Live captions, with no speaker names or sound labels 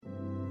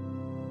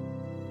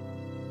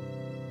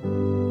Hello,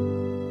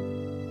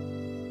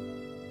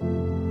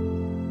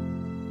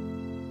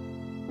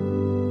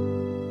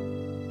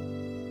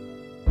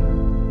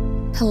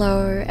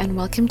 and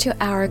welcome to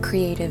Our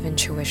Creative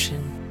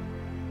Intuition,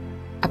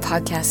 a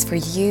podcast for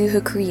you who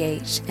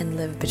create and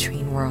live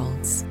between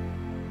worlds.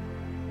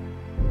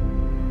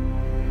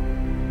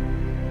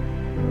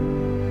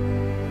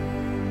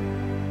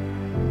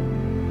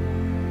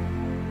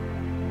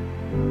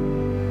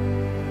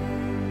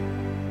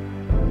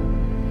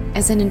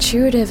 As an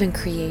intuitive and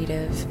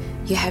creative,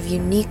 you have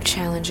unique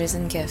challenges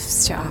and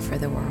gifts to offer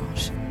the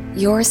world.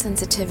 Your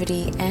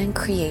sensitivity and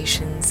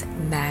creations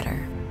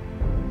matter.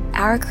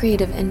 Our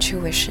creative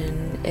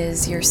intuition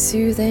is your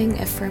soothing,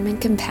 affirming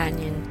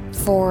companion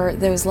for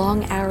those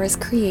long hours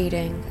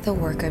creating the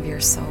work of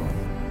your soul.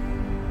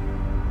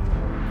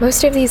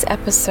 Most of these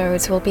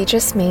episodes will be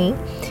just me,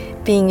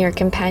 being your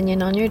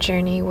companion on your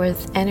journey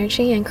with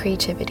energy and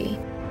creativity.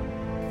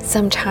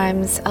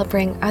 Sometimes I'll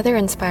bring other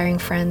inspiring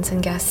friends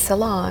and guests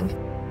along,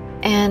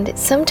 and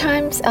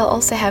sometimes I'll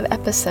also have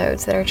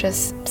episodes that are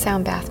just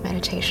sound bath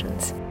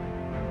meditations.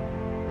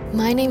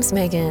 My name's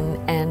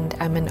Megan, and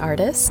I'm an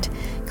artist,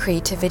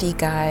 creativity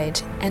guide,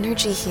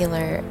 energy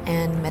healer,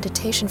 and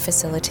meditation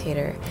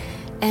facilitator,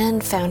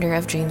 and founder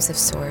of Dreams of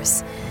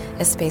Source,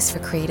 a space for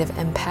creative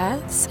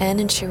empaths and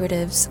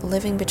intuitives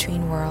living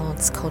between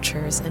worlds,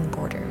 cultures, and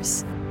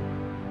borders.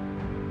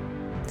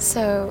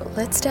 So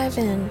let's dive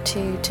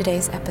into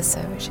today's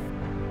episode.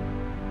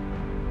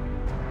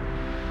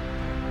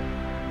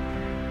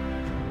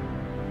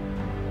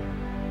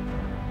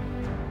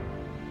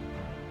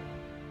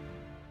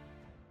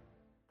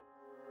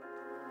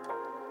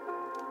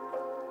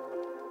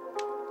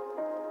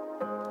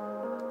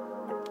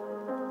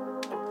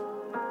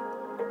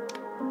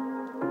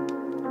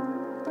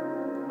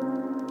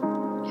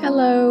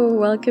 Hello,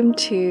 welcome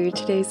to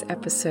today's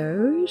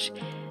episode.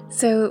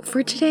 So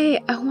for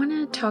today, I want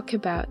to talk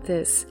about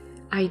this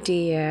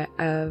idea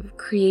of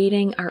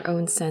creating our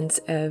own sense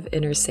of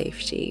inner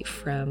safety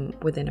from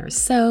within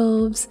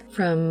ourselves,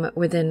 from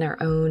within our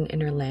own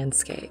inner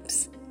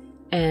landscapes,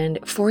 and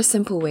 4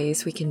 simple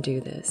ways we can do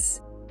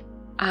this.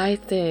 I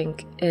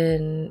think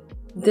in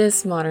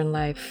this modern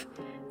life,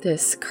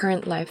 this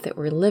current life that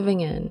we're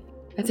living in,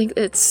 I think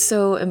it's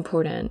so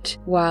important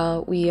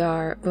while we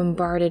are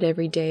bombarded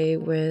every day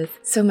with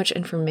so much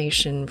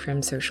information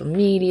from social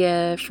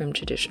media, from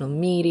traditional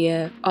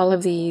media, all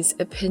of these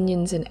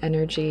opinions and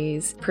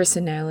energies,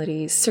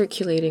 personalities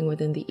circulating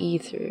within the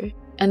ether,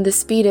 and the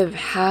speed of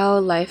how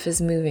life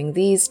is moving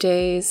these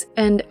days,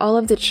 and all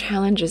of the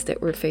challenges that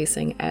we're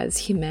facing as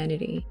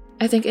humanity.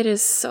 I think it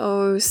is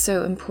so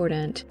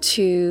important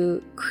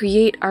to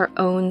create our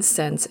own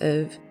sense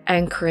of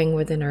anchoring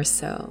within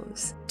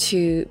ourselves,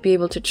 to be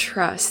able to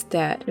trust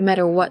that no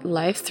matter what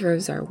life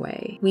throws our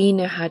way, we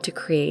know how to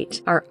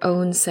create our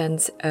own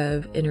sense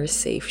of inner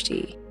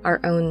safety, our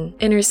own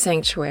inner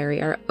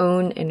sanctuary, our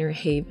own inner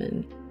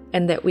haven,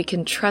 and that we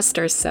can trust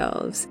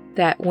ourselves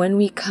that when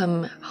we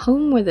come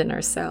home within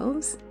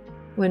ourselves,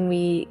 when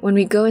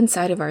we go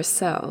inside of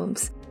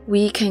ourselves,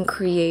 we can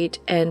create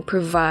and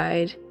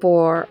provide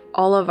for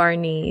all of our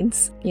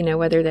needs,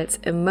 whether that's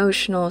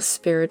emotional,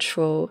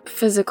 spiritual,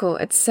 physical,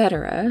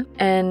 etc.,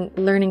 and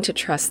learning to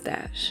trust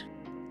that.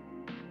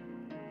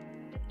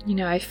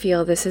 I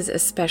feel this is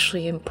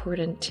especially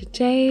important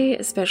today,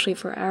 especially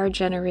for our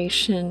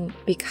generation,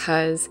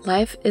 because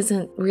life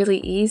isn't really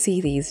easy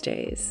these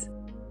days.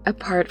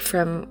 Apart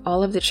from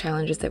all of the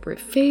challenges that we're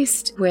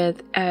faced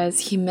with as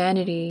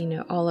humanity,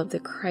 all of the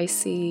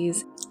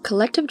crises,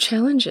 collective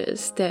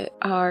challenges that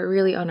are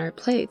really on our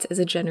plates as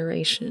a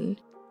generation.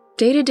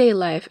 Day-to-day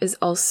life is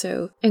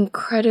also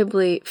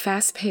incredibly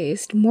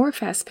fast-paced, more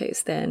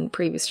fast-paced than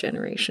previous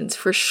generations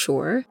for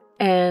sure.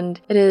 And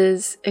it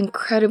is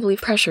incredibly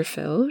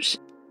pressure-filled.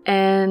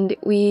 And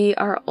we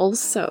are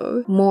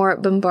also more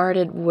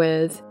bombarded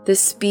with the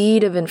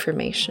speed of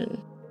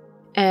information.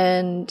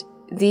 And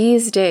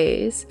these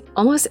days,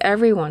 almost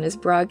everyone is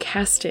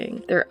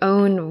broadcasting their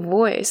own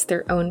voice,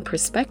 their own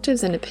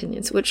perspectives and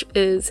opinions, which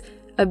is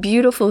a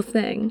beautiful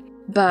thing.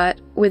 But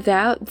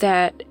without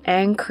that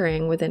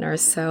anchoring within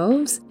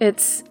ourselves,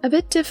 it's a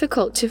bit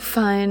difficult to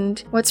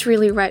find what's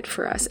really right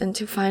for us and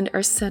to find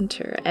our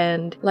center.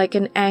 And like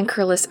an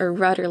anchorless or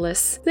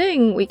rudderless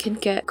thing, we can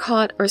get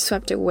caught or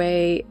swept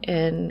away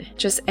in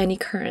just any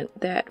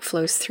current that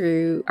flows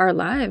through our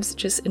lives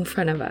just in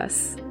front of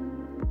us.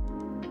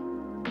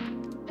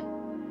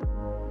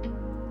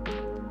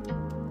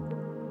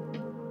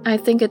 I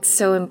think it's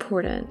so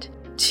important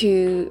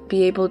to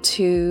be able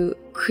to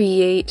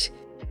create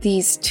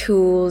these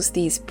tools,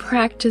 these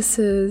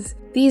practices,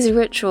 these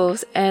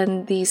rituals,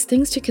 and these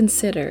things to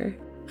consider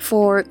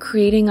for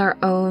creating our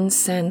own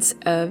sense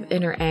of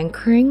inner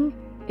anchoring,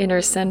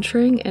 inner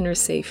centering, inner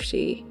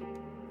safety.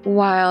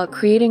 While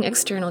creating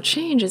external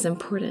change is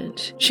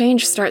important,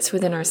 change starts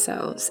within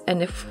ourselves.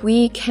 And if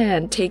we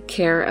can take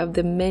care of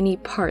the many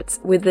parts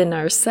within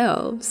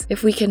ourselves,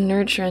 if we can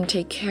nurture and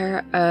take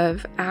care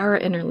of our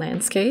inner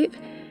landscape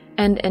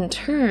And in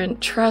turn,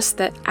 trust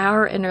that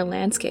our inner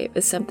landscape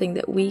is something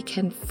that we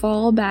can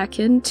fall back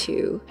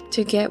into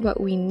to get what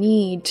we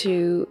need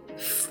to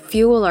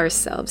fuel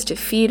ourselves, to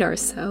feed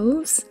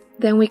ourselves.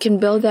 Then we can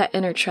build that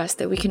inner trust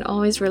that we can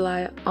always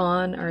rely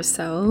on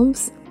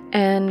ourselves,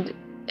 and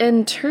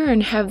in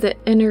turn have the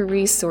inner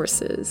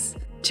resources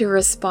to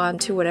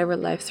respond to whatever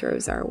life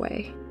throws our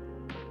way.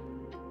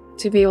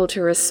 To be able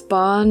to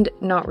respond,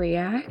 not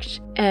react,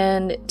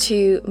 and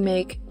to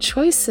make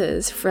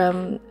choices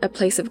from a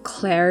place of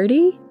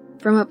clarity,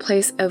 from a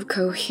place of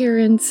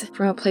coherence,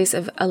 from a place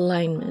of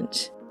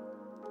alignment.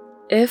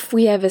 If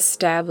we have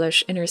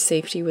established inner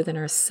safety within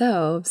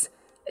ourselves,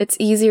 it's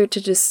easier to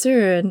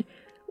discern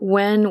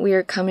when we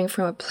are coming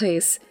from a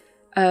place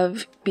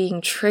of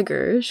being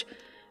triggered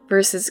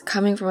versus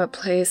coming from a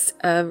place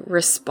of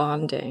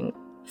responding,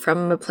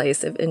 from a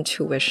place of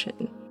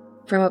intuition,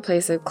 from a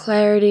place of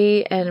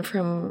clarity, and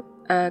from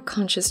a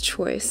conscious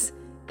choice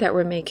that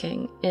we're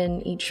making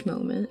in each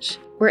moment.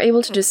 We're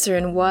able to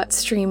discern what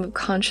stream of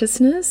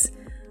consciousness,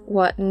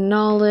 what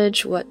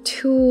knowledge, what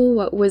tool,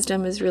 what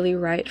wisdom is really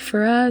right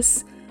for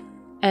us,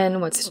 and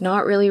what's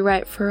not really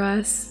right for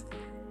us,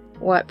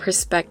 what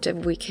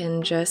perspective we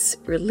can just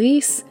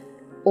release,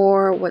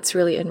 or what's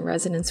really in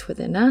resonance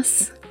within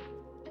us.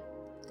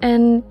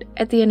 And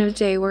at the end of the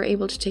day, we're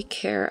able to take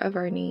care of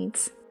our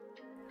needs.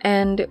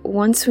 And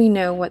once we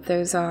know what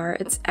those are,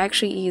 it's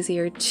actually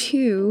easier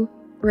to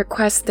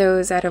request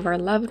those out of our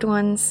loved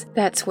ones.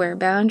 That's where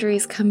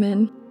boundaries come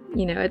in.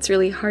 It's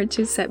really hard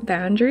to set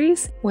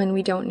boundaries when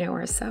we don't know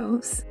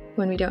ourselves,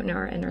 when we don't know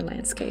our inner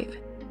landscape.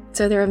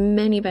 So there are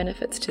many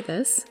benefits to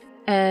this.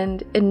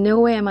 And in no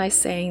way am I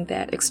saying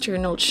that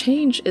external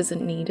change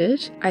isn't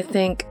needed. I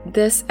think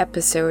this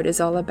episode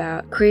is all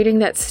about creating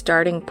that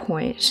starting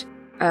point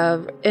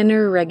of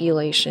inner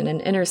regulation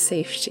and inner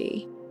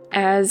safety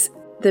as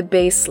the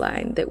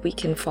baseline that we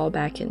can fall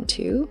back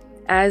into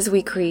as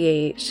we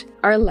create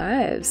our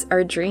lives,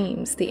 our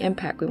dreams, the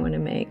impact we want to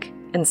make,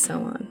 and so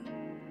on.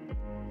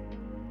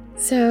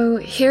 So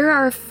here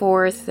are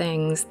 4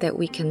 things that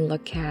we can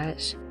look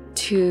at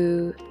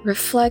to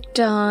reflect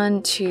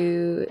on,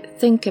 to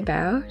think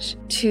about,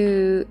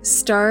 to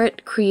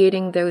start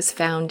creating those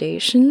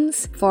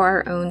foundations for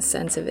our own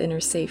sense of inner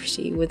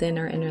safety within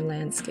our inner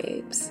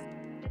landscapes.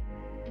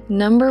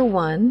 Number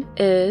 1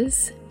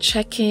 is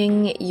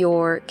checking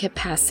your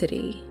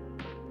capacity.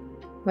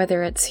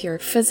 Whether it's your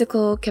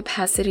physical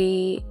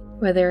capacity,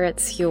 whether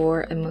it's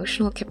your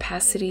emotional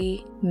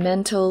capacity,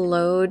 mental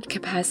load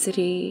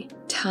capacity,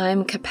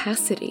 time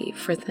capacity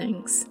for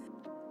things.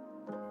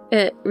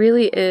 It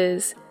really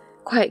is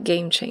quite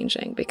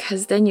game-changing,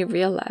 because then you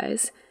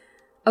realize,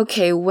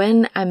 okay,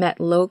 when I'm at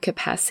low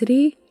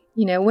capacity,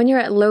 when you're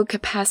at low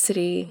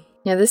capacity,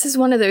 this is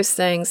one of those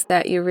things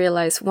that you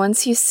realize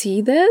once you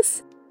see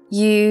this,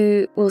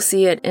 you will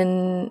see it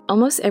in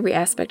almost every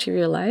aspect of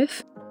your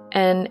life.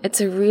 And it's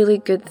a really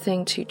good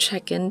thing to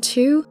check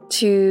into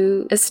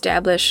to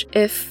establish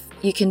if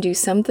you can do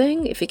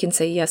something, if you can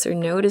say yes or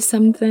no to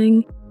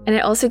something. And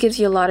it also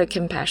gives you a lot of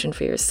compassion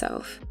for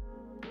yourself.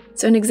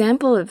 So an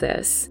example of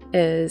this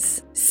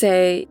is,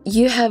 say,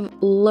 you have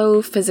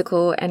low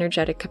physical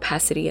energetic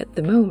capacity at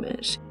the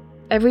moment.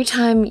 Every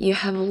time you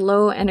have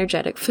low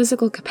energetic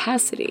physical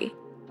capacity,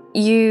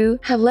 you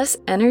have less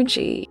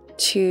energy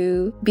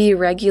to be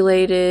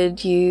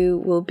regulated. You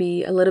will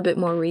be a little bit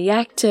more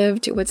reactive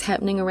to what's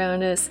happening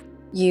around us.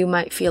 You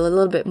might feel a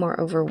little bit more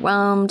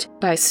overwhelmed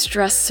by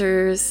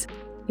stressors.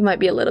 You might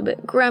be a little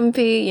bit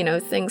grumpy.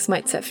 Things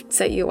might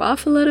set you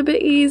off a little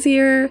bit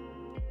easier.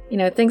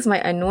 Things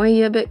might annoy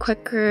you a bit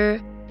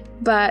quicker.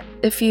 But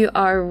if you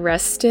are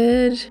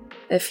rested,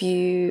 if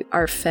you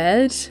are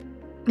fed,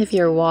 if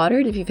you're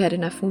watered, if you've had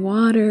enough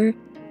water,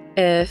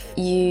 if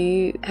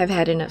you have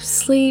had enough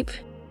sleep,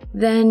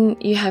 then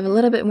you have a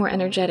little bit more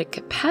energetic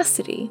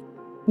capacity.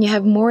 You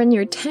have more in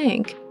your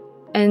tank,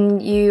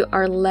 and you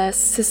are less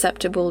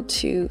susceptible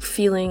to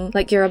feeling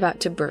like you're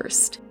about to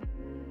burst.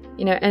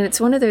 And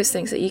it's one of those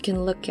things that you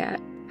can look at.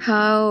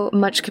 How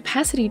much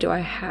capacity do I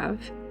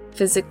have?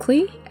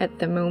 Physically at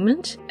the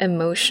moment,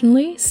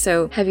 emotionally.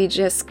 So have you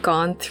just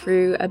gone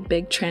through a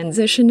big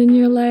transition in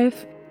your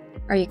life?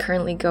 Are you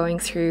currently going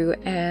through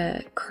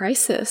a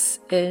crisis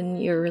in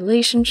your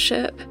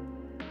relationship?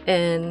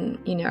 And,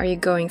 are you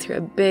going through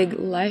a big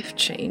life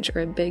change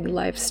or a big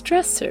life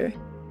stressor?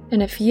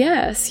 And if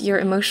yes, your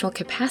emotional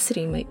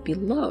capacity might be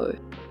low.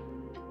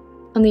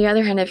 On the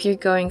other hand, if you're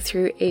going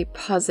through a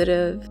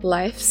positive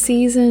life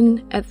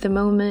season at the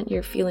moment,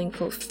 you're feeling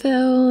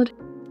fulfilled,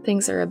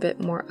 things are a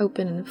bit more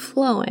open and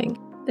flowing,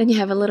 then you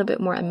have a little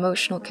bit more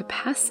emotional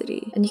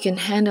capacity and you can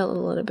handle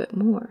a little bit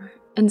more,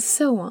 and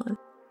so on.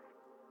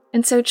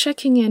 And so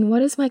checking in,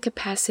 what is my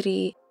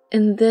capacity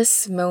in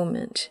this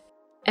moment?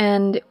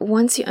 And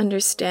once you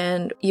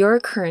understand your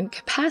current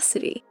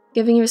capacity,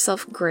 giving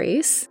yourself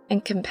grace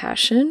and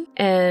compassion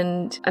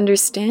and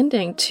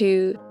understanding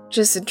to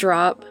just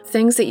drop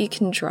things that you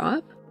can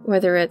drop,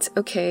 whether it's,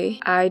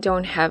 okay, I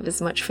don't have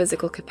as much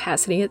physical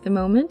capacity at the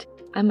moment.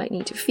 I might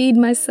need to feed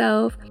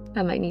myself.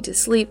 I might need to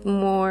sleep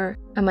more.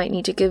 I might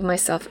need to give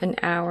myself an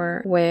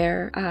hour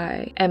where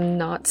I am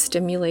not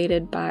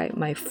stimulated by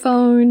my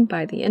phone,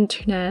 by the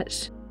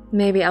internet.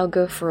 Maybe I'll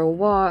go for a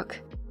walk,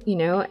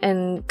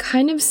 and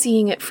kind of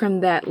seeing it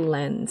from that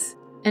lens.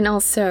 And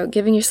also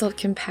giving yourself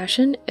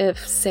compassion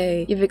if,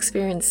 say, you've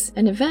experienced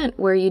an event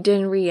where you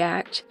didn't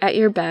react at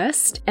your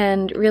best,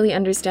 and really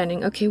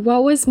understanding, okay,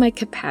 what was my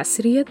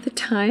capacity at the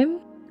time?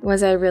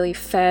 Was I really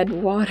fed,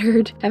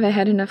 watered? Have I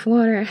had enough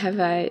water? Have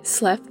I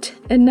slept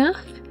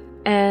enough?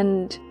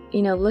 And,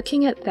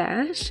 looking at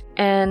that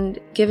and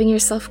giving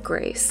yourself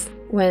grace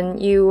when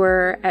you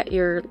were at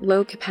your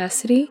low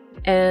capacity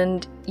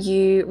and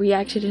you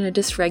reacted in a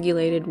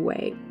dysregulated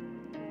way.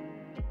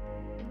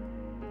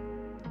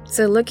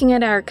 So looking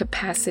at our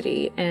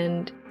capacity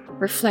and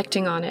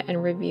reflecting on it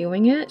and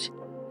reviewing it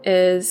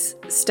is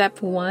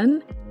step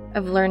one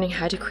of learning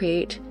how to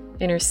create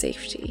inner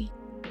safety.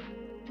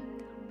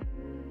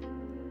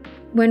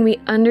 When we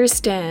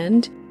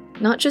understand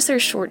not just our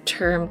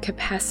short-term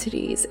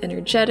capacities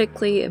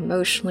energetically,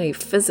 emotionally,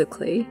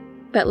 physically,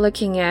 but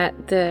looking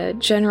at the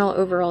general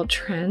overall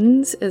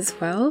trends as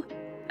well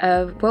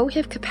of what we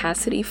have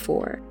capacity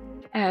for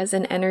as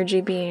an energy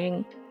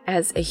being,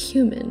 as a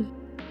human,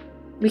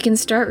 we can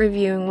start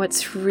reviewing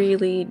what's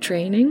really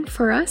draining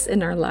for us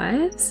in our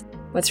lives,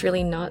 what's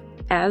really not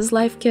as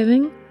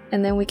life-giving,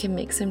 and then we can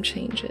make some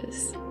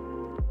changes.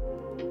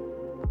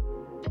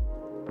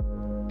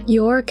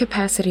 Your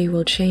capacity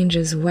will change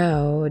as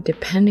well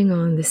depending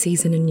on the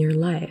season in your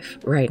life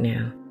right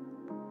now.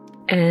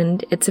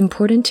 And it's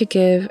important to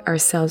give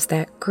ourselves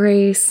that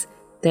grace,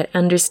 that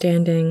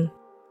understanding,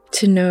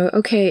 to know,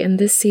 okay, in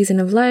this season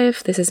of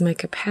life, this is my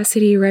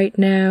capacity right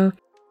now.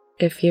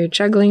 If you're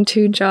juggling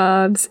 2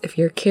 jobs, if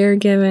you're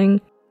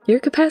caregiving, your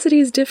capacity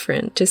is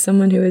different to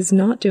someone who is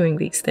not doing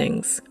these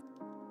things.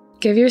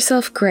 Give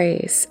yourself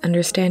grace,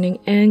 understanding,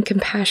 and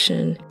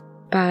compassion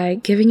by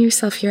giving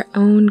yourself your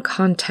own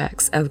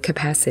context of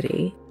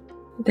capacity.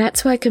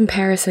 That's why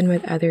comparison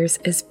with others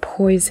is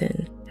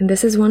poison, and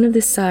this is one of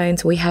the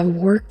signs we have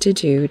work to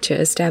do to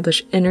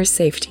establish inner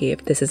safety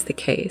if this is the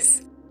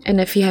case. And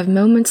if you have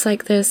moments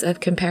like this of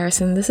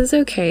comparison, this is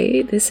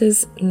okay, this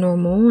is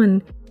normal,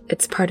 and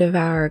it's part of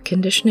our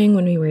conditioning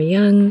when we were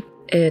young.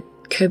 It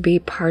could be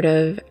part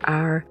of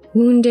our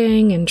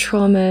wounding and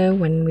trauma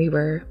when we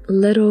were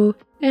little,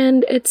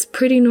 and it's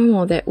pretty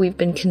normal that we've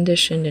been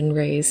conditioned and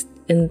raised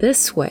in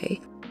this way,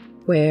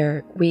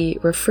 where we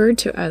refer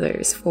to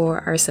others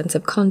for our sense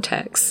of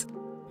context.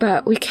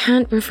 But we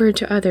can't refer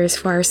to others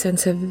for our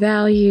sense of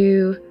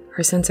value,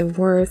 our sense of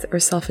worth, or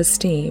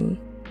self-esteem.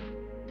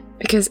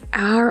 Because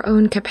our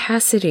own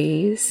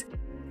capacities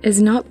is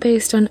not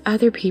based on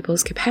other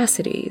people's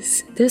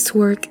capacities. This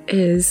work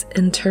is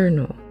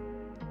internal.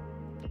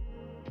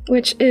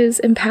 Which is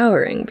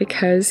empowering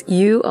because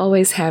you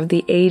always have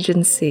the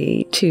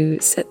agency to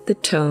set the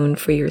tone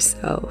for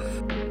yourself.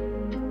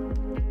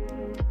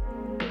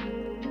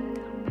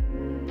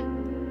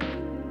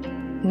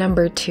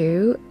 Number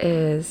 2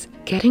 is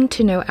getting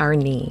to know our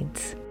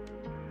needs.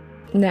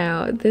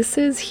 Now, this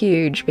is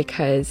huge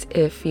because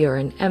if you're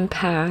an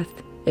empath,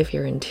 if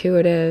you're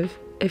intuitive,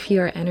 if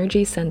you're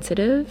energy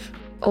sensitive,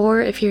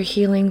 or if you're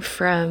healing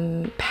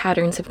from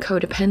patterns of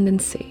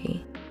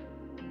codependency,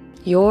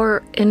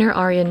 your inner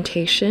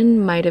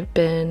orientation might have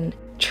been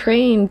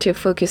trained to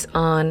focus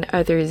on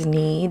others'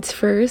 needs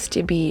first,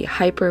 to be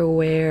hyper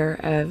aware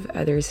of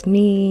others'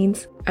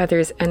 needs,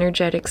 others'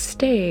 energetic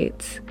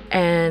states,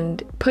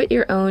 and put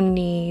your own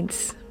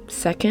needs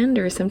second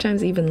or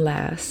sometimes even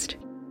last.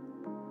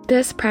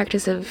 This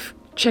practice of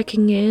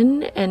checking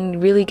in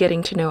and really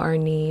getting to know our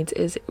needs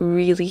is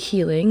really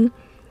healing,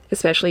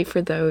 especially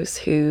for those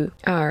who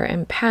are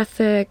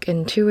empathic,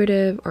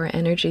 intuitive, or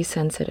energy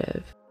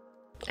sensitive.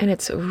 And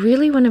it's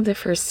really one of the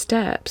first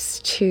steps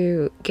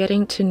to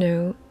getting to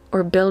know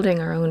or building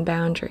our own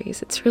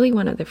boundaries. It's really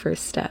one of the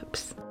first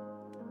steps.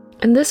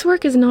 And this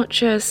work is not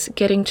just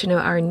getting to know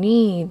our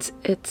needs,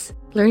 it's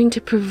learning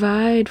to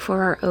provide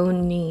for our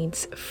own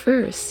needs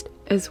first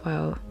as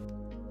well.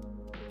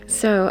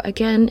 So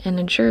again, in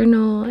a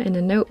journal, in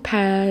a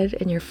notepad,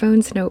 in your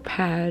phone's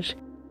notepad,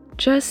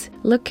 just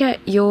look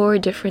at your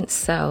different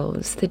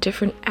selves, the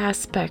different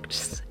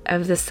aspects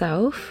of the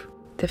self,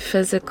 the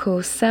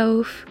physical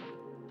self,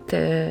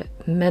 the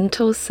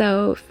mental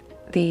self,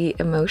 the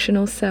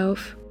emotional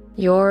self,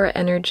 your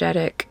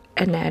energetic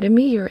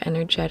anatomy, your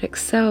energetic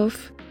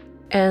self,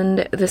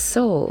 and the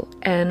soul,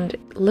 and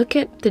look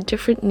at the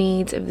different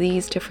needs of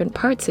these different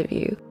parts of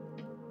you,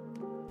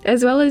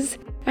 as well as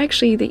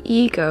actually the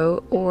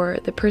ego or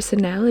the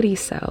personality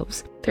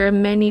selves. There are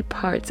many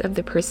parts of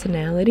the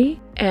personality,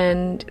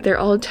 and they're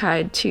all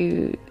tied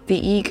to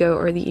the ego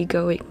or the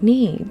egoic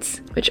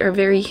needs, which are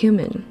very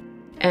human.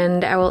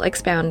 And I will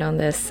expound on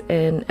this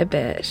in a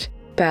bit.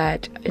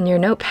 But in your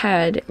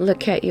notepad,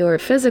 look at your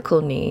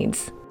physical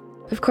needs.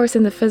 Of course,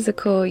 in the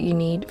physical, you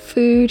need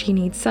food, you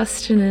need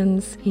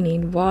sustenance, you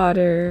need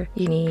water,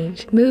 you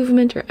need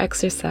movement or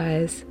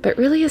exercise, but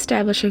really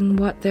establishing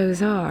what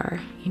those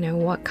are.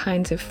 What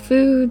kinds of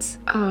foods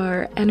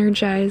are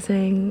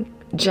energizing,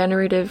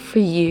 generative for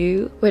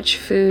you, which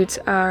foods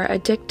are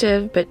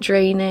addictive but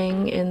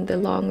draining in the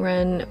long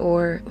run,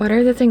 or what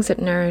are the things that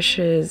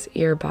nourishes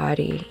your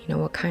body?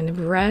 What kind of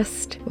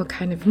rest, what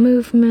kind of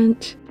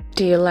movement?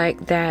 Do you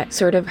like that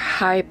sort of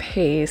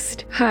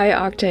high-paced,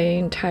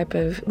 high-octane type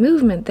of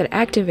movement that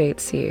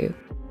activates you?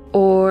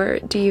 Or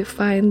do you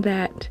find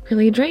that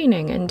really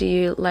draining, and do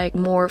you like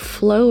more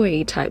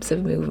flowy types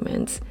of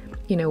movements?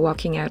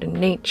 Walking out in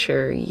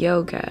nature,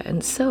 yoga,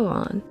 and so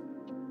on.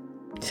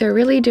 So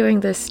really doing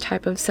this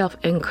type of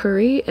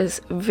self-inquiry is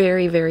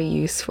very, very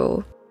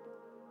useful.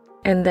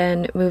 And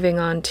then moving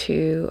on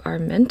to our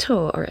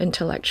mental or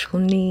intellectual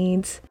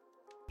needs.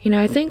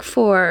 I think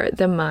for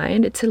the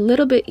mind, it's a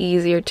little bit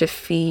easier to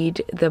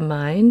feed the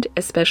mind,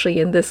 especially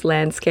in this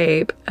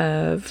landscape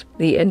of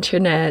the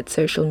internet,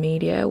 social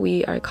media.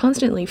 We are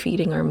constantly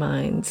feeding our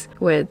minds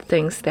with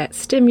things that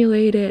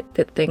stimulate it,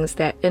 the things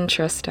that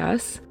interest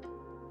us.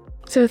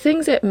 So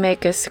things that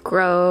make us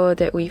grow,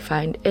 that we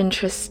find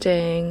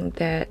interesting,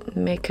 that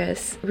make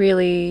us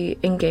really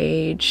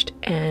engaged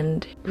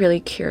and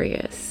really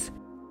curious.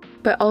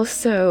 But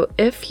also,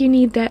 if you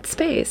need that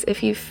space,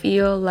 if you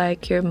feel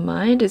like your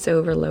mind is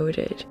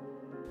overloaded,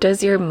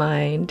 does your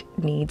mind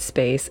need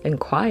space and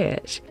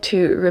quiet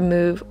to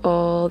remove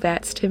all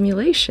that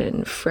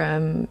stimulation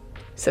from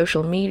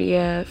social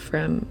media,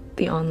 from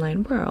the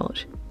online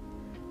world?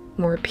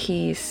 More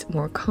peace,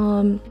 more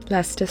calm,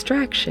 less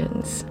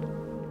distractions.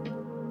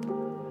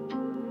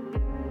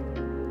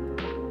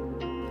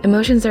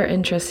 Emotions are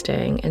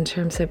interesting in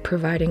terms of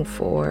providing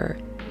for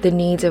the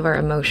needs of our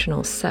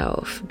emotional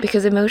self,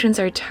 because emotions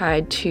are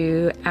tied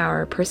to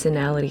our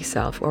personality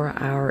self or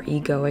our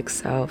egoic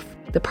self,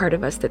 the part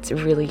of us that's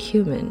really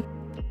human.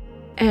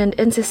 And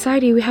in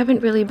society, we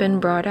haven't really been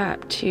brought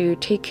up to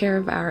take care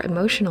of our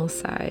emotional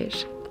side.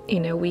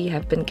 We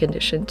have been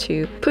conditioned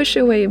to push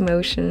away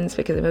emotions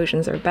because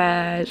emotions are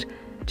bad,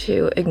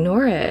 to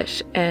ignore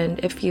it. And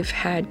if you've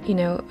had,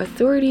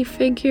 authority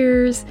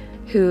figures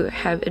who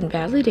have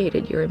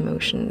invalidated your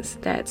emotions,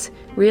 that's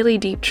really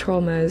deep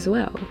trauma as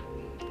well.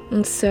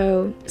 And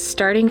so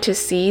starting to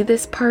see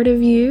this part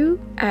of you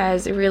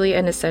as really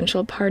an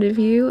essential part of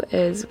you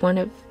is one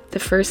of the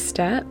first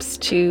steps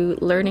to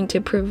learning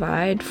to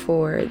provide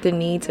for the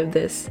needs of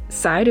this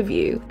side of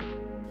you.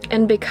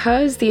 And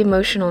because the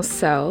emotional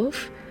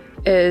self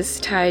is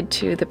tied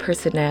to the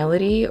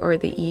personality or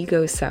the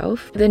ego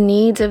self, the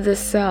needs of the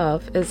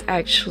self is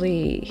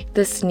actually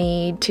this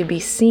need to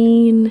be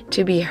seen,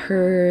 to be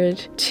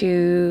heard,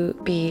 to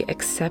be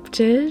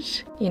accepted.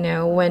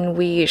 When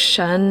we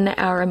shun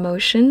our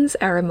emotions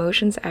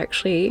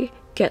actually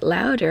get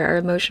louder. Our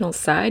emotional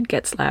side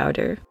gets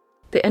louder.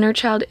 The inner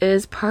child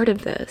is part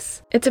of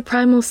this. It's a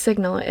primal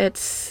signal.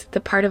 It's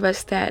the part of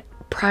us that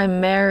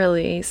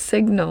primarily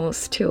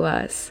signals to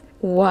us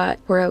what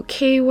we're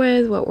okay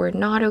with, what we're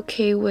not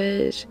okay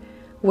with,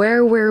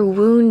 where we're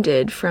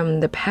wounded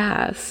from the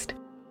past.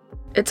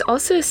 It's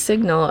also a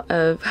signal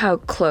of how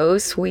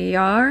close we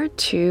are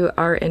to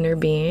our inner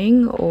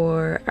being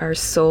or our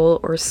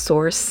soul or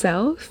source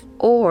self,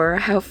 or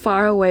how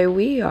far away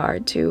we are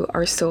to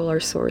our soul or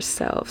source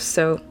self.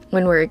 So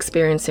when we're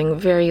experiencing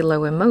very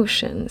low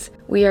emotions,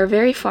 we are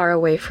very far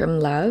away from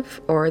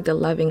love or the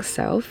loving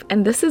self.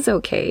 And this is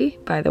okay,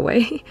 by the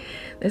way.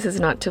 This is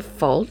not to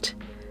fault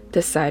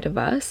this side of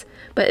us,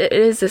 but it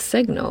is a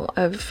signal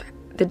of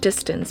the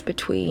distance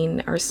between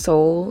our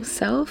soul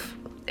self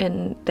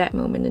in that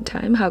moment in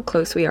time, how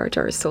close we are to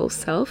our soul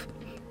self,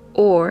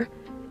 or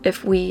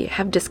if we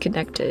have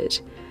disconnected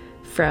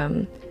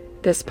from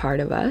this part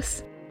of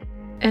us.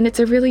 And it's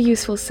a really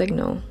useful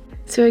signal.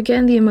 So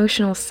again, the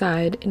emotional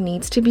side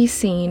needs to be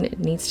seen, it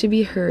needs to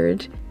be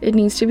heard, it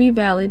needs to be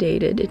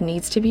validated, it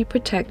needs to be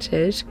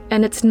protected,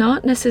 and it's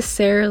not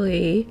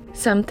necessarily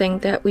something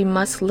that we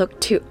must look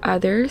to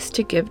others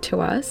to give to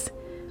us.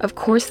 Of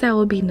course, that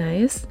will be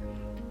nice,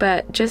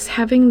 but just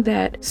having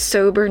that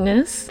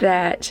soberness,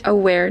 that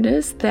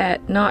awareness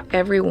that not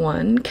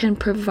everyone can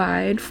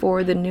provide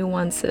for the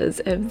nuances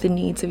of the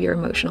needs of your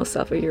emotional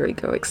self or your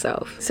egoic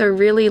self. So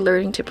really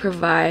learning to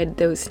provide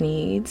those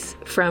needs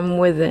from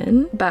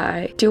within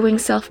by doing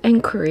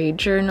self-inquiry,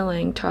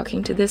 journaling,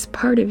 talking to this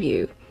part of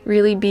you,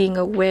 really being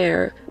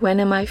aware, when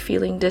am I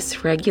feeling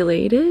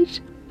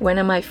dysregulated? When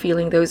am I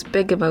feeling those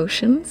big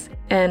emotions?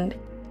 And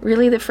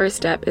really the first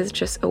step is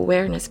just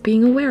awareness,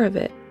 being aware of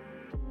it.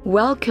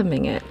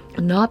 Welcoming it,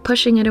 not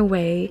pushing it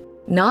away,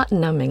 not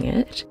numbing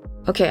it.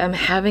 Okay, I'm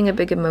having a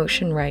big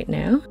emotion right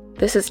now.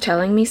 This is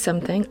telling me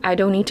something. I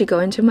don't need to go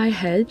into my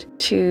head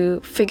to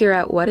figure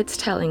out what it's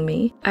telling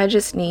me. I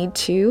just need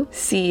to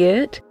see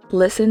it,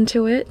 listen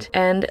to it,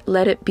 and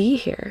let it be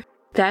here.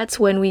 That's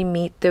when we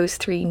meet those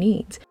three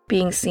needs: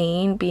 being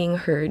seen, being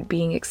heard,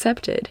 being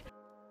accepted.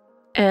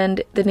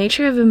 And the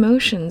nature of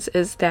emotions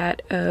is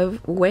that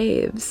of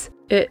waves.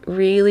 It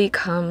really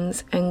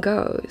comes and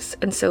goes.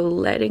 And so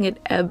letting it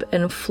ebb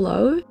and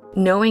flow,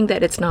 knowing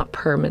that it's not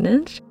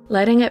permanent,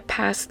 letting it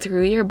pass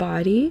through your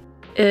body,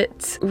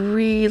 it's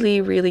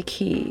really, really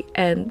key.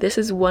 And this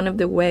is one of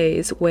the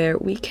ways where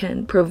we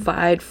can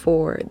provide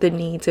for the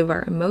needs of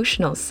our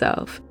emotional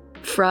self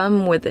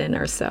from within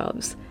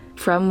ourselves,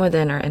 from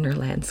within our inner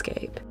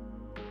landscape.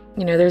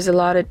 There's a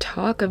lot of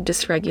talk of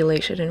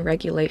dysregulation and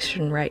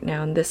regulation right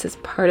now, and this is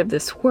part of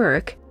this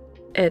work.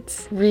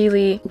 It's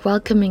really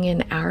welcoming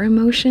in our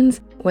emotions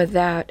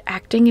without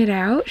acting it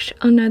out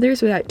on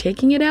others, without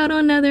taking it out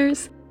on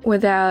others,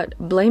 without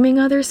blaming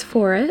others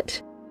for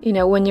it.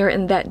 When you're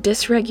in that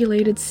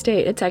dysregulated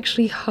state, it's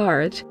actually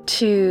hard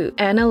to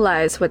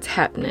analyze what's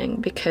happening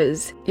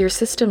because your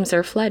systems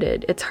are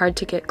flooded. It's hard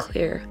to get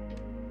clear.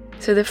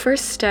 So the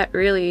first step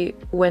really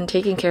when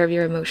taking care of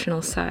your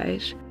emotional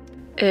side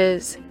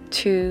is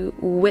to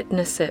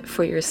witness it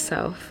for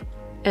yourself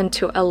and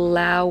to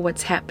allow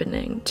what's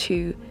happening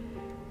to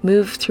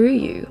move through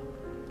you.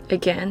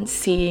 Again,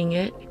 seeing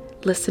it,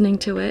 listening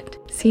to it,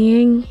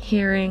 seeing,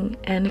 hearing,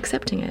 and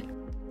accepting it.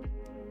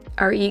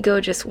 Our ego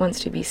just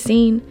wants to be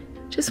seen,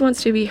 just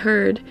wants to be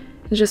heard,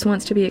 and just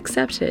wants to be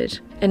accepted.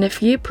 And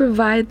if you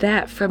provide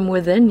that from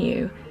within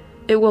you,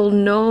 it will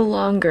no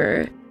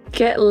longer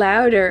get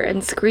louder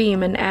and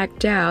scream and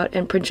act out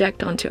and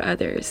project onto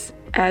others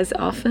as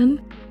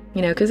often,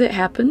 because it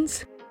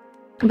happens,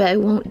 but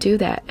it won't do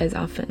that as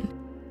often.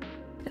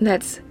 And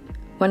that's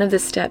one of the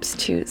steps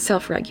to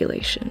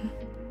self-regulation.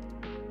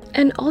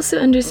 And also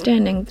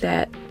understanding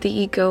that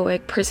the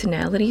egoic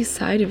personality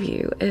side of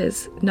you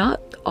is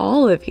not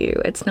all of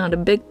you. It's not a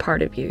big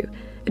part of you.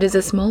 It is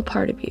a small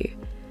part of you.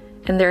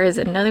 And there is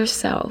another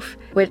self,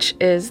 which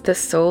is the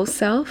soul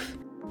self,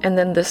 and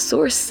then the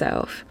source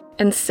self.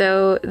 And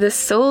so the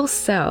soul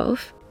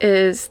self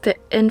is the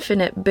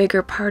infinite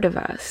bigger part of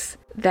us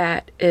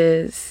that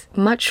is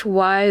much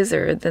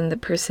wiser than the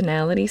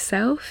personality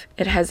self.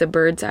 It has a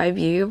bird's eye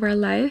view of our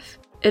life.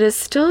 It is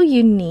still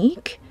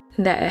unique,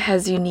 that it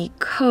has unique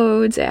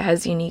codes, it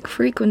has unique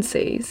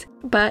frequencies,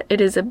 but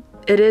it is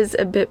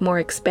a bit more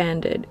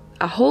expanded,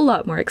 a whole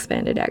lot more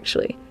expanded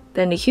actually,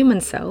 than the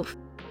human self.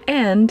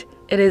 And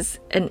it is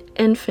an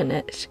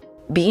infinite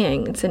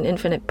being, it's an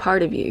infinite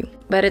part of you,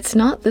 but it's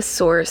not the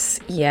source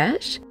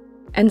yet.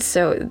 And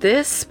so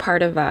this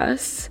part of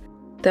us,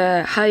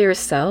 the higher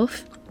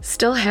self,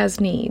 still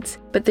has needs,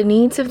 but the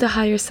needs of the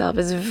higher self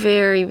is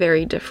very,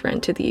 very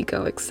different to the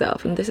egoic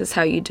self, and this is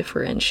how you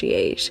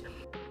differentiate.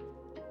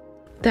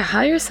 The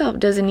higher self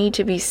doesn't need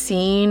to be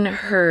seen,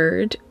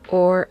 heard,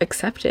 or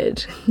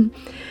accepted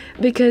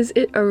because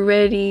it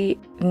already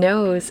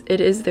knows it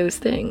is those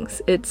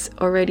things. It's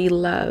already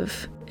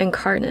love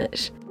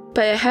incarnate,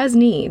 but it has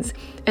needs,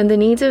 and the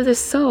needs of the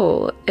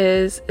soul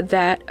is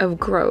that of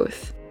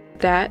growth,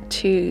 that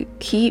to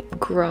keep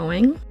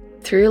growing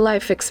through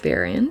life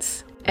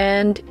experience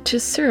and to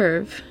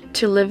serve,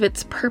 to live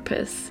its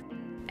purpose.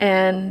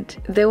 And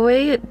the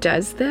way it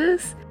does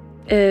this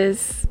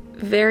is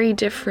very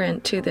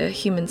different to the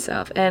human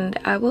self. And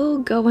I will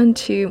go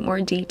into more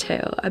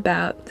detail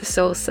about the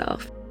soul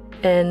self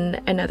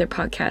in another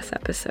podcast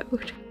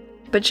episode.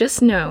 But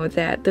just know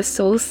that the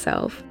soul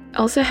self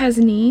also has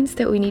needs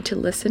that we need to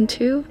listen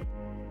to.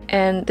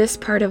 And this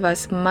part of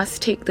us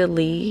must take the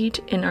lead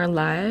in our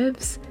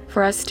lives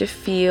for us to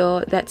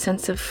feel that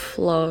sense of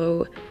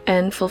flow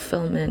and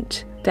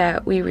fulfillment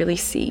that we really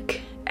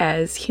seek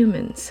as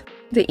humans.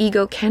 The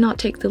ego cannot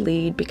take the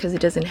lead because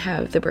it doesn't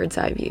have the bird's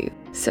eye view.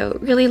 So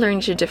really learn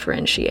to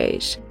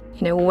differentiate.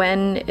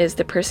 When is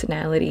the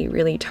personality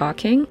really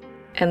talking?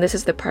 And this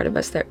is the part of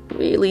us that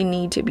really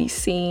need to be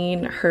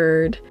seen,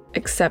 heard,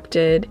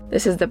 accepted.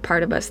 This is the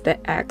part of us that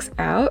acts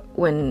out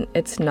when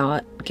it's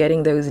not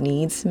getting those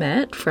needs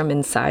met from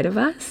inside of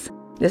us.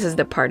 This is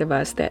the part of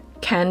us that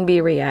can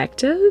be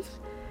reactive.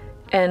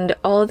 And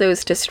all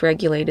those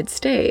dysregulated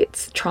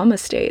states, trauma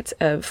states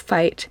of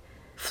fight,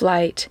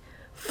 flight,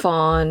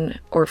 fawn,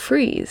 or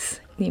freeze,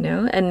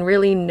 and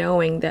really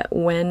knowing that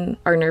when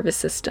our nervous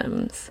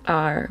systems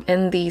are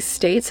in these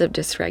states of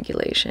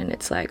dysregulation,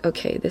 it's like,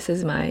 okay, this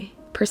is my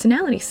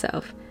personality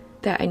self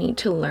that I need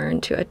to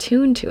learn to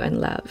attune to and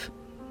love.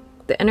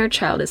 The inner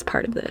child is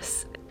part of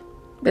this.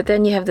 But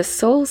then you have the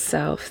soul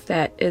self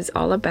that is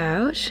all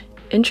about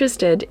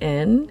interested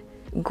in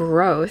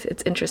growth,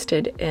 it's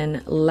interested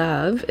in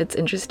love, it's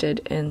interested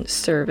in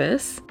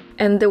service.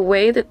 And the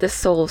way that the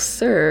soul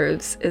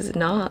serves is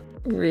not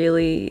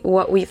really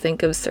what we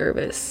think of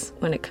service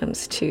when it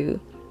comes to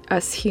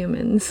us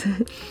humans.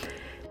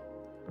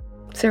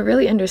 So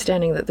really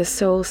understanding that the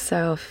soul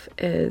self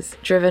is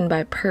driven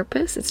by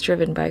purpose, it's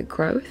driven by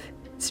growth,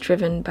 it's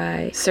driven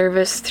by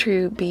service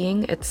through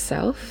being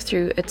itself,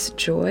 through its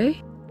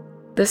joy.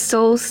 The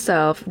soul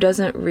self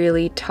doesn't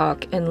really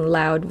talk in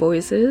loud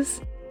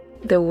voices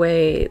the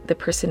way the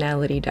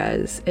personality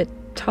does. It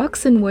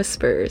talks in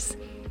whispers,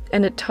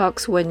 and it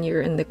talks when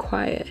you're in the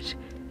quiet.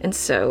 And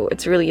so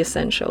it's really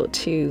essential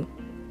to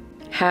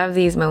have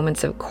these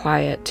moments of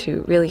quiet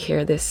to really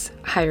hear this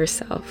higher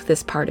self,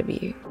 this part of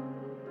you.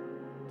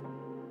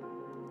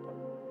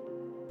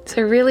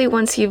 So really,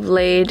 once you've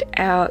laid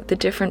out the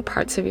different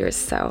parts of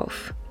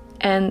yourself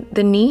and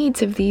the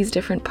needs of these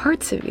different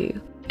parts of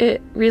you,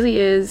 it really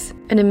is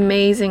an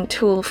amazing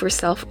tool for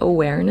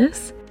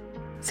self-awareness.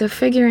 So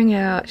figuring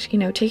out,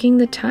 taking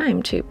the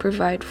time to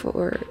provide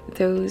for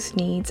those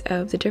needs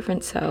of the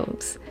different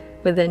selves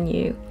within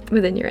you,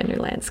 within your inner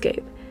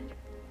landscape.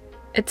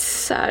 It's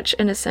such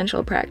an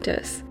essential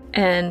practice,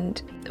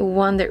 and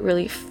one that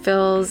really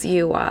fills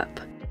you up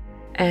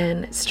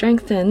and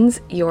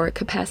strengthens your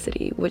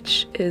capacity,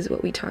 which is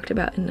what we talked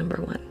about in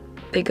number 1.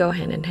 They go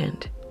hand in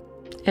hand.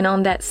 And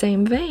on that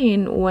same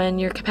vein, when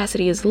your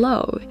capacity is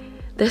low,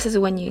 this is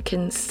when you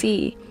can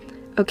see,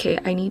 okay,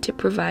 I need to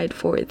provide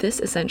for this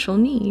essential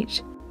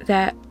need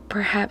that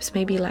perhaps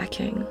may be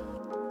lacking.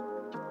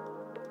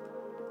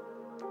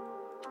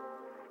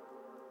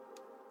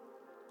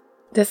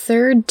 The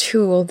third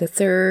tool, the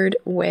third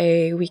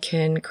way we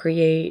can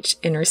create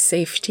inner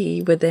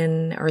safety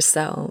within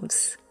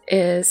ourselves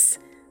is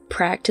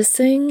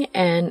practicing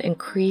and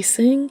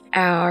increasing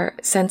our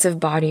sense of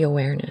body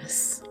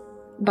awareness.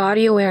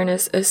 Body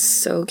awareness is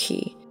so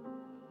key.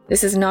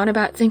 This is not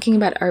about thinking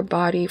about our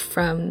body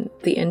from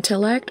the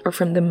intellect or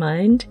from the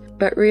mind,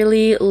 but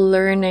really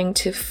learning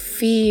to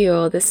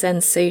feel the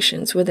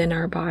sensations within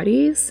our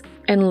bodies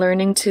and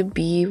learning to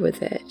be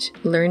with it,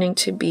 learning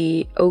to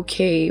be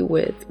okay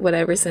with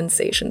whatever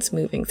sensations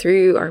moving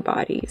through our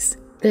bodies.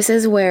 This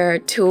is where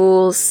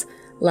tools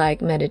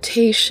like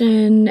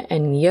meditation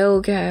and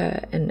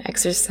yoga and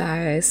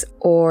exercise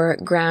or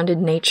grounded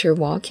nature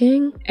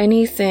walking,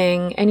 any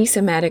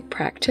somatic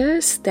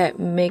practice that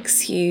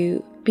makes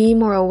you be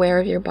more aware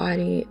of your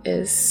body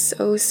is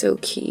so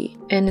key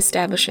in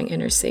establishing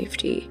inner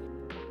safety.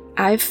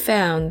 I've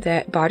found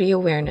that body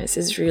awareness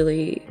is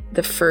really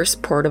the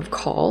first port of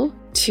call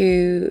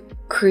to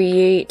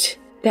create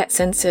that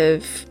sense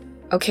of,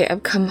 okay,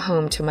 I've come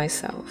home to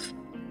myself.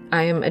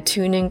 I am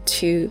attuning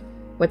to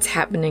what's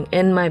happening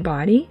in my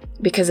body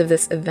because of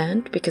this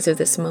event, because of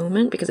this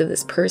moment, because of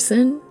this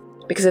person,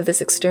 because of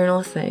this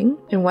external thing,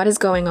 and what is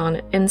going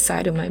on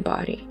inside of my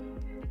body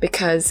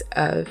because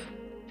of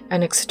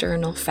an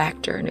external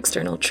factor, an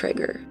external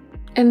trigger.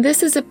 And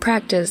this is a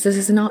practice. This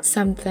is not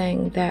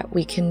something that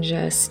we can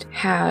just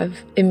have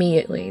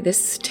immediately.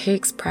 This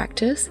takes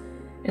practice,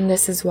 and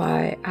this is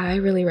why I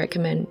really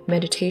recommend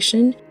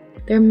meditation.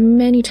 There are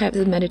many types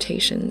of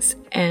meditations,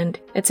 and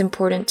it's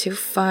important to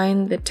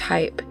find the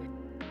type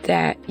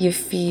that you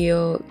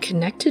feel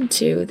connected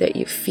to, that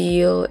you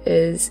feel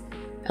is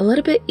a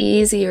little bit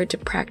easier to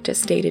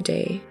practice day to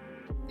day.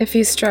 If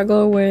you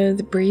struggle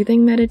with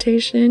breathing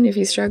meditation, if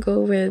you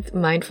struggle with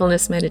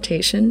mindfulness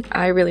meditation,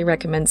 I really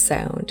recommend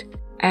sound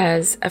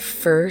as a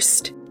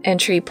first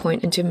entry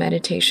point into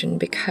meditation,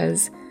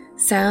 because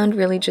sound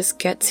really just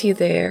gets you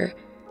there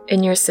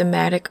in your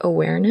somatic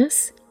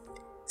awareness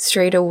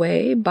straight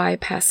away,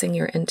 bypassing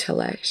your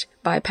intellect,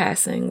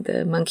 bypassing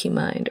the monkey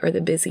mind or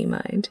the busy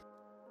mind.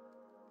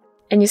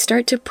 And you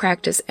start to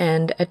practice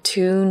and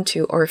attune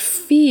to or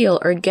feel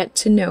or get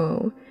to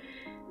know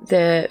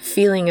the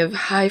feeling of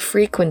high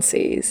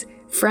frequencies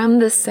from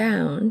the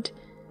sound.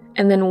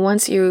 And then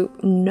once you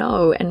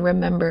know and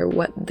remember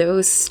what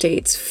those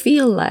states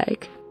feel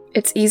like,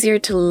 it's easier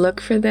to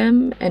look for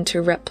them and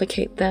to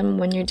replicate them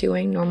when you're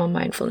doing normal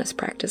mindfulness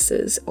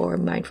practices or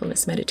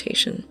mindfulness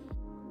meditation.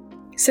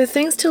 So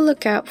things to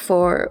look out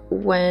for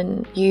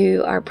when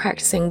you are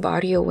practicing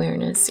body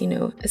awareness,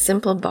 a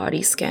simple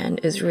body scan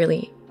is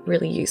really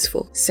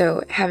useful.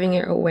 So having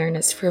your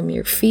awareness from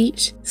your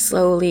feet,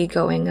 slowly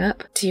going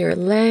up to your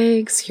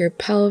legs, your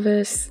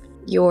pelvis,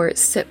 your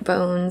sit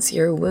bones,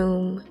 your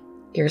womb,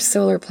 your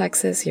solar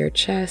plexus, your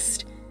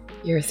chest,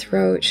 your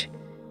throat,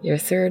 your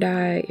third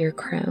eye, your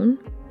crown.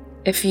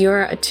 If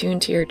you're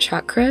attuned to your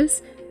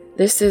chakras,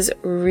 this is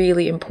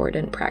really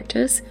important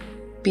practice,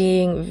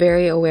 being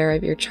very aware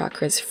of your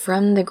chakras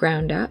from the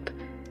ground up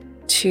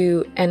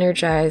to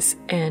energize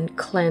and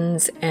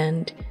cleanse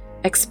and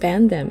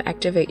expand them,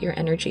 activate your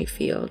energy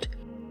field.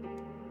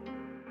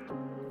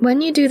 When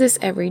you do this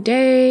every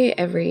day,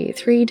 every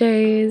 3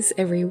 days,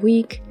 every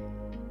week,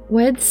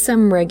 with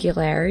some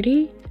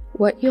regularity,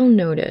 what you'll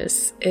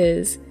notice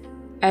is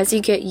as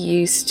you get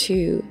used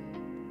to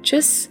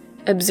just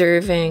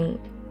observing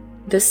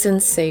the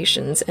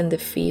sensations and the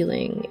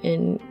feeling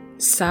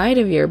inside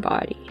of your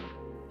body,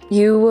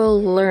 you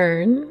will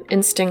learn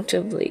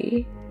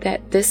instinctively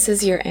that this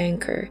is your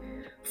anchor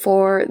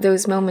for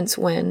those moments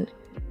when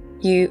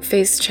you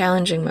face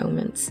challenging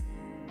moments.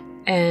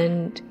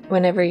 And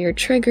whenever you're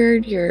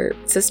triggered, your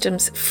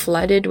system's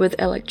flooded with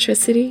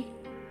electricity,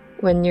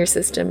 when your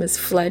system is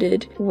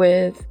flooded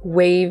with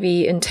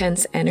wavy,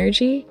 intense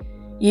energy,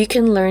 you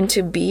can learn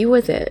to be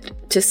with it,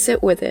 to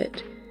sit with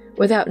it,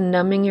 without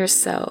numbing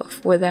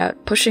yourself,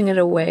 without pushing it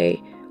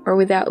away, or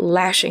without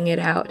lashing it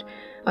out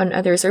on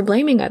others or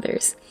blaming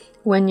others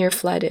when you're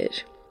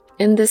flooded.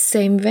 In the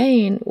same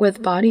vein,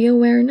 with body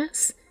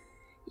awareness,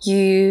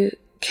 you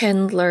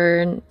can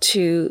learn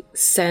to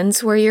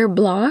sense where you're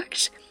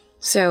blocked.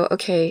 So,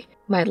 okay,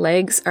 my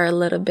legs are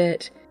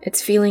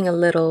it's feeling a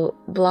little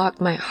blocked.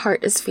 My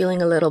heart is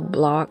feeling a little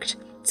blocked.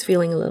 It's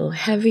feeling a little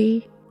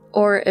heavy.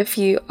 Or if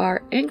you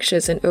are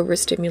anxious and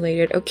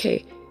overstimulated,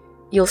 okay,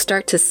 you'll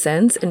start to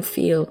sense and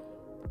feel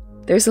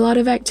there's a lot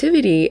of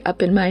activity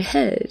up in my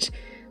head.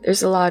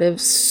 There's a lot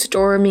of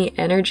stormy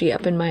energy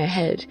up in my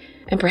head.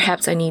 And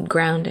perhaps I need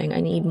grounding. I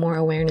need more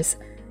awareness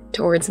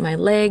towards my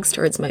legs,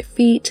 towards my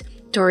feet,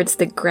 towards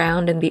the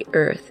ground and the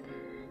earth,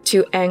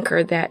 to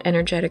anchor that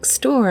energetic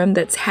storm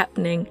that's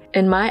happening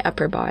in my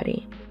upper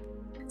body.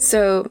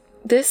 So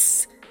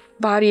this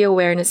body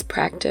awareness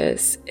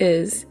practice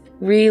is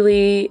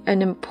really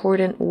an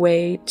important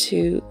way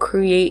to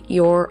create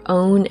your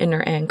own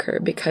inner anchor,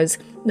 because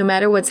no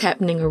matter what's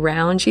happening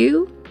around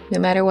you, no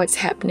matter what's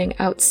happening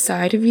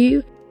outside of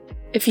you,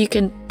 if you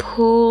can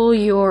pull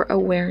your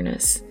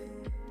awareness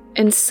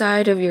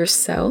inside of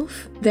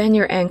yourself, then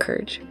you're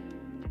anchored.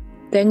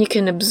 Then you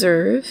can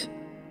observe,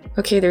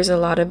 okay, there's a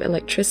lot of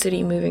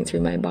electricity moving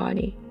through my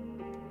body.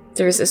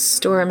 There's a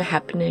storm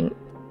happening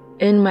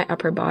in my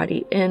upper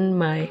body, in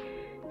my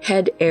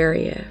head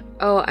area.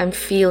 Oh, I'm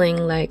feeling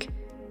like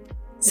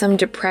some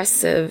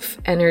depressive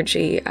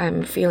energy.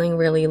 I'm feeling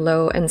really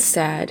low and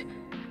sad.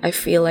 I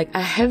feel like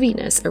a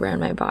heaviness around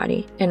my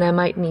body, and I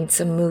might need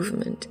some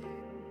movement.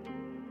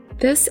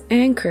 This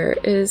anchor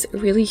is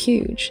really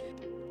huge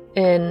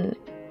in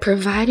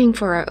providing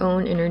for our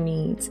own inner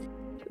needs,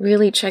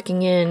 really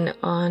checking in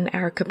on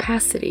our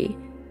capacity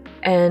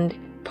and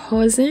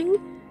pausing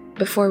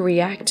before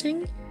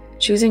reacting,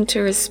 choosing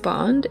to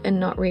respond and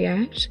not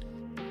react,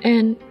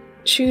 and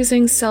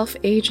choosing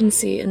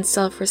self-agency and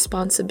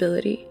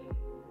self-responsibility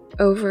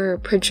over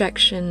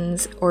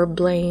projections or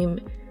blame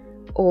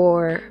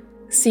or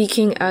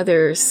seeking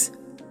others,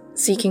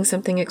 seeking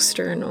something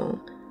external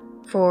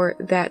for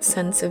that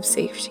sense of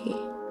safety.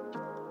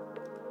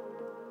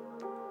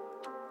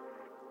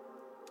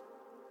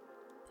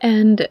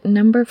 And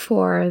number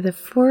 4, the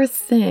fourth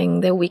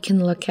thing that we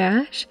can look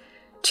at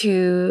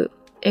to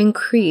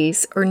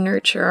increase or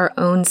nurture our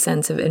own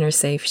sense of inner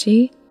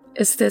safety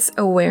is this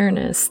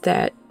awareness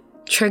that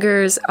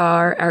triggers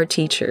are our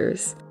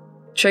teachers.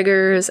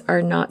 Triggers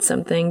are not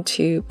something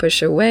to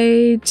push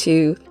away,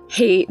 to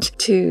hate,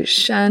 to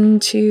shun,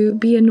 to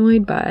be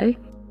annoyed by,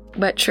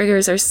 but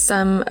triggers are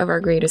some of our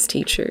greatest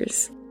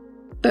teachers.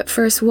 But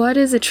first, what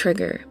is a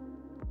trigger?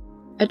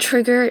 A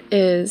trigger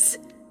is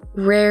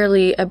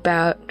rarely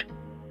about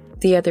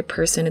the other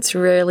person. It's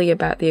rarely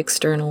about the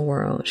external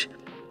world.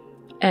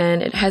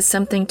 And it has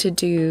something to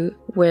do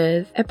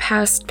with a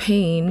past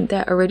pain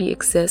that already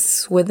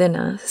exists within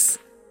us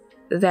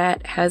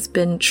that has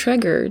been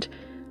triggered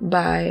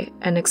by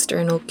an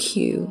external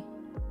cue.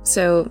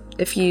 So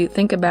if you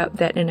think about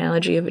that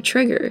analogy of a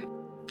trigger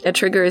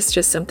is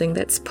just something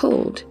that's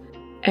pulled.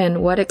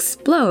 And what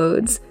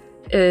explodes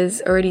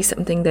is already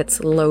something that's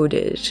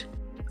loaded.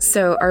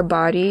 So our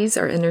bodies,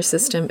 our inner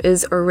system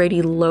is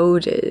already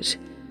loaded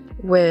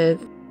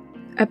with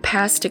a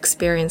past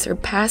experience or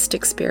past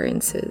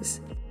experiences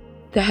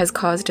that has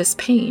caused us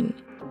pain.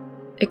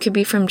 It could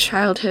be from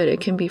childhood, it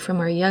can be from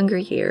our younger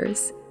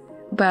years,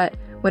 but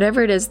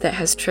whatever it is that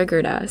has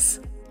triggered us,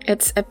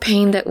 it's a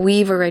pain that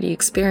we've already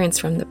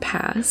experienced from the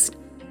past,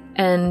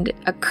 and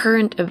a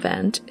current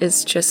event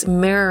is just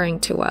mirroring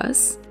to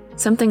us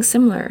something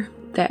similar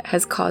that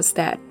has caused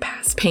that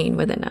past pain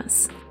within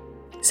us.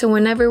 So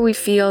whenever we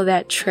feel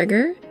that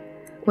trigger,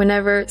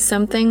 whenever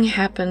something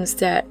happens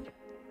that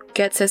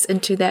gets us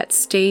into that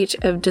state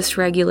of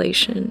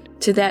dysregulation,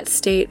 to that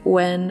state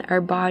when our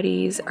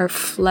bodies are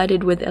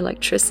flooded with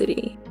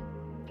electricity,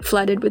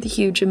 flooded with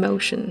huge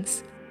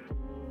emotions,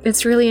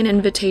 it's really an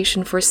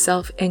invitation for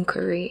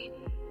self-inquiry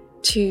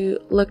to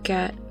look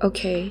at,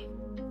 okay,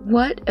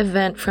 what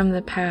event from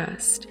the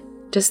past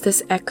does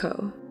this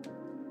echo?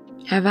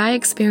 Have I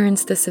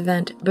experienced this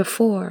event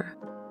before?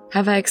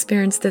 Have I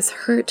experienced this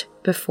hurt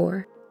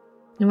before?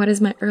 And what is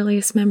my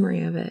earliest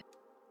memory of it?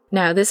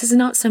 Now, this is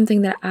not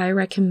something that I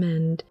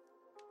recommend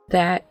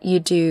that you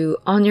do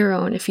on your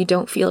own if you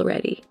don't feel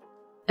ready.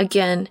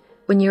 Again,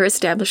 when you're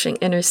establishing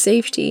inner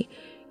safety,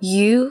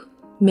 you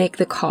make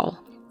the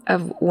call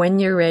of when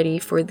you're ready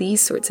for these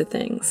sorts of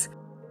things.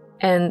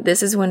 And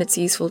this is when it's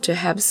useful to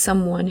have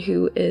someone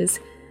who is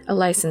a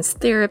licensed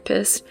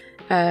therapist,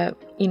 a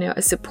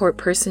support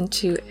person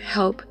to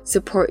help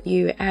support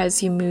you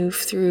as you move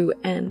through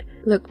and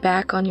look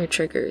back on your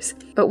triggers.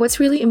 But what's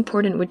really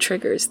important with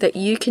triggers that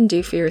you can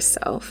do for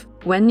yourself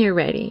when you're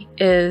ready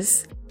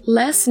is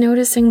less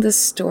noticing the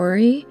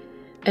story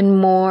and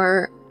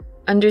more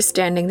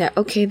understanding that,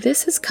 okay,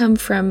 this has come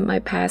from my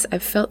past.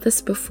 I've felt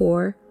this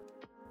before.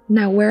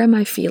 Now, where am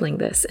I feeling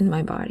this in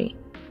my body?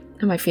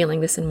 Am I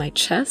feeling this in my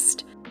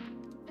chest?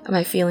 Am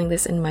I feeling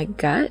this in my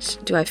gut?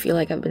 Do I feel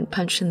like I've been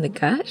punched in the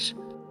gut?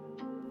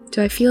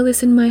 Do I feel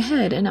this in my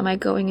head, and am I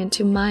going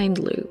into mind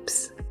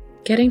loops?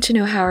 Getting to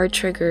know how our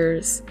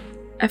triggers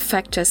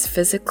affect us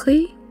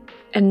physically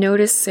and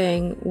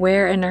noticing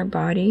where in our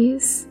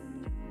bodies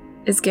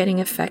is getting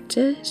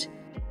affected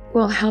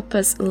will help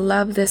us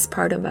love this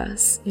part of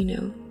us,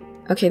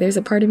 Okay, there's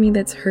a part of me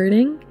that's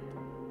hurting.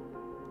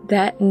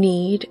 That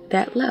need,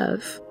 that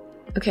love.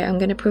 Okay, I'm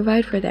going to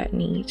provide for that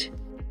need.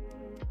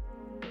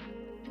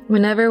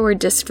 Whenever we're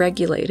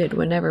dysregulated,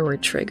 whenever we're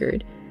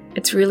triggered,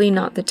 it's really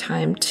not the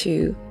time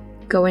to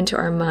go into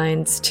our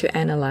minds to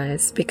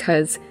analyze,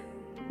 because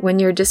when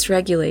you're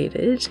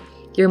dysregulated,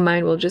 your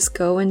mind will just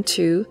go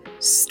into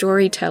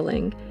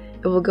storytelling.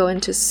 It will go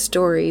into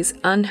stories,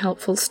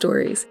 unhelpful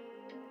stories.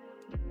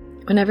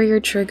 Whenever you're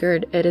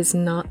triggered, it is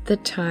not the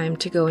time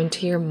to go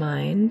into your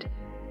mind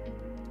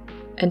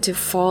and to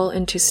fall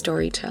into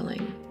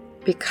storytelling,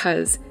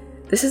 because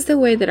this is the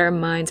way that our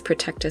minds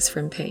protect us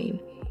from pain.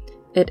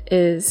 It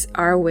is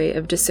our way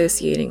of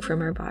dissociating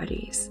from our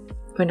bodies.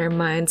 When our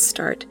minds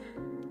start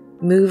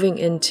falling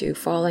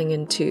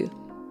into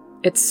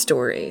its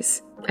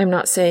stories. I'm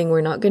not saying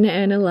we're not going to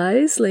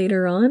analyze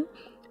later on,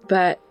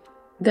 but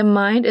the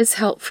mind is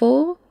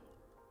helpful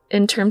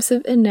in terms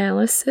of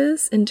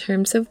analysis, in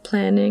terms of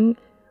planning,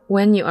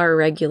 when you are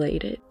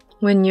regulated.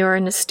 When you're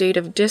in a state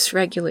of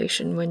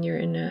dysregulation, when you're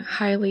in a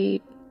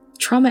highly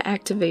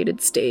trauma-activated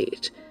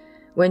state,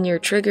 when you're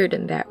triggered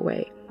in that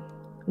way,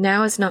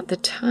 now is not the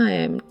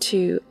time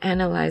to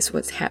analyze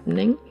what's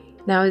happening.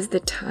 Now is the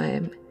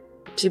time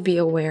to be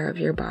aware of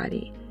your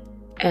body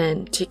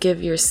and to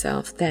give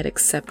yourself that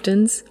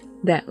acceptance,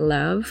 that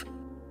love,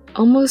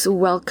 almost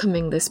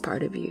welcoming this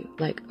part of you.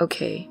 Like,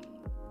 okay,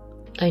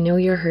 I know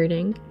you're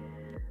hurting.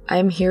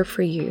 I'm here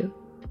for you.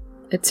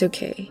 It's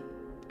okay.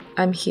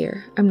 I'm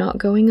here. I'm not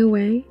going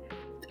away.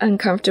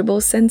 Uncomfortable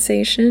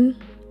sensation.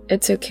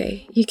 It's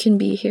okay. You can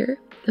be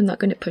here. I'm not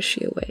going to push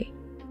you away.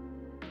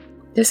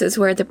 This is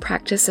where the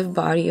practice of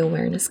body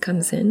awareness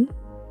comes in,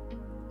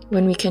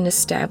 when we can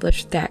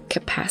establish that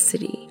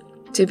capacity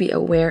to be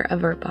aware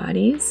of our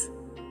bodies.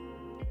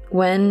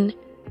 When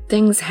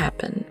things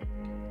happen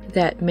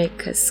that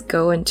make us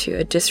go into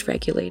a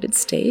dysregulated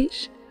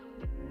state,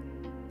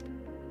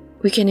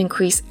 we can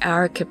increase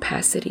our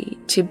capacity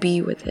to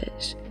be with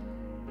it,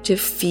 to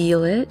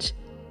feel it,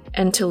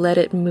 and to let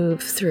it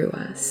move through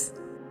us.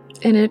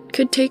 And it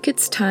could take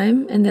its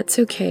time, and that's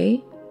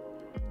okay.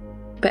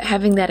 But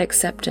having that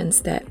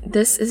acceptance that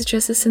this is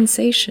just a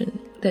sensation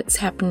that's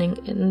happening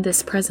in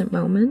this present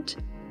moment,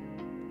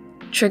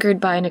 triggered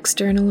by an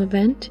external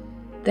event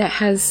that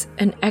has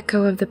an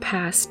echo of the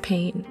past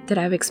pain that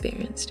I've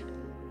experienced.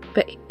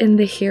 But in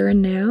the here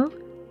and now,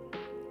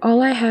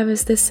 all I have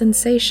is this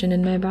sensation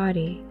in my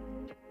body,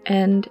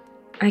 and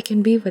I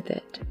can be with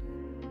it.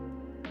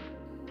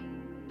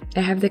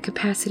 I have the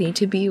capacity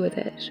to be with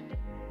it.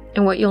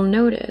 And what you'll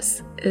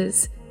notice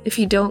is if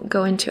you don't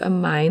go into a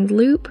mind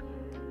loop,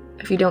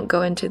 if you don't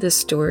go into the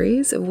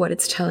stories of what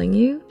it's telling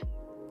you,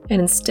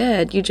 and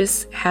instead you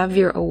just have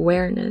your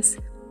awareness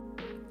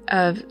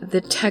of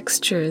the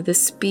texture, the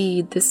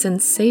speed, the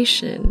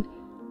sensation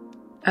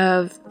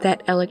of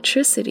that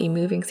electricity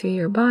moving through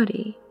your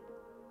body,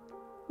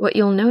 what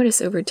you'll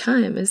notice over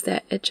time is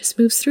that it just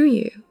moves through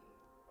you.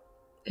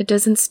 It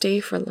doesn't stay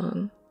for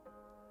long.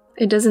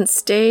 It doesn't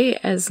stay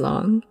as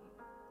long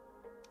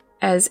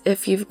as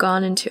if you've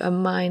gone into a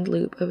mind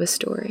loop of a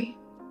story.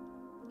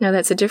 Now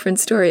that's a different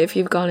story if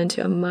you've gone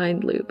into a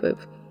mind loop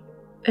of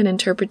an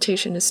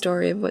interpretation, a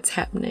story of what's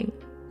happening.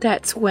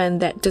 That's when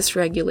that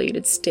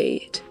dysregulated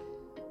state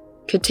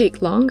could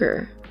take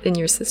longer in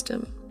your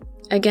system.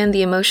 Again,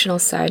 the emotional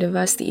side of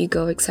us, the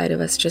egoic side of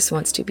us, just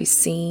wants to be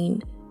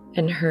seen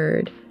and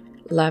heard,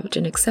 loved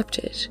and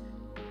accepted.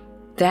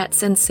 That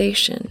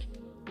sensation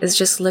is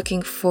just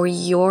looking for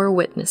your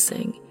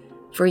witnessing,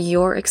 for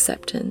your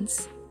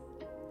acceptance,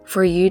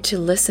 for you to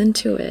listen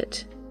to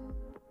it,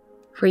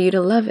 for you to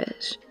love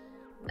it.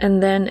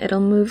 And then it'll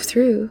move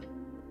through.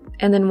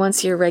 And then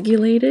once you're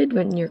regulated,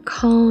 when you're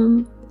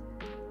calm,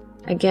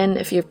 again,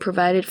 if you've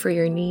provided for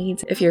your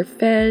needs, if you're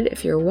fed,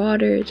 if you're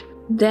watered,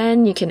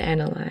 then you can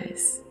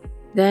analyze.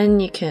 Then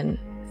you can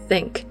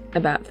think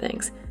about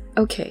things.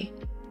 Okay,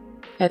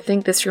 I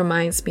think this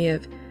reminds me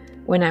of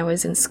when I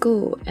was in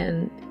school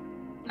and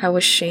I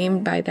was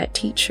shamed by that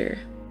teacher.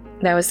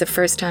 That was the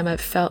first time I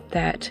felt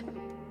that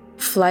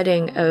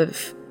flooding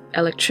of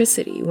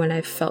electricity, when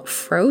I felt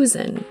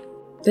frozen.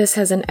 This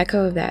has an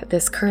echo of that.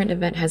 This current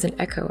event has an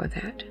echo of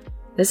that.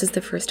 This is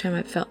the first time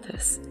I've felt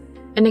this.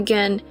 And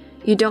again,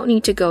 you don't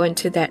need to go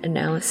into that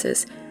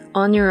analysis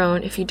on your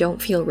own if you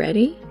don't feel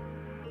ready.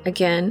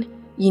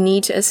 Again, you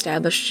need to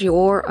establish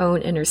your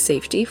own inner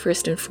safety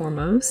first and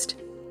foremost.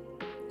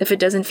 If it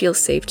doesn't feel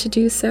safe to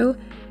do so,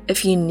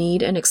 if you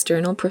need an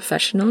external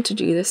professional to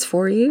do this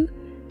for you,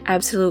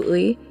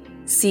 absolutely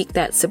seek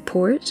that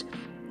support.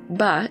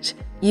 But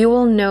you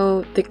will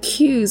know the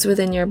cues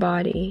within your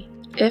body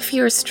if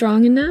you're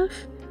strong enough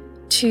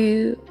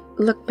to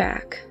look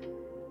back.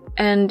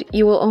 And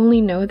you will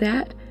only know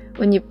that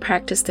when you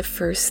practice the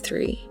first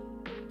three: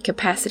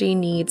 capacity,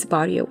 needs,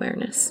 body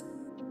awareness.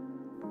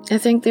 I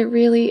think the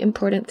really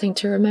important thing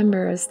to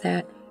remember is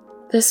that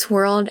this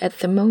world at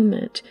the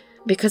moment,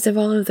 because of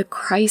all of the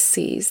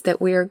crises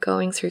that we are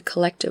going through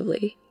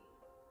collectively,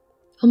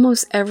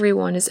 almost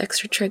everyone is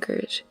extra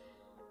triggered.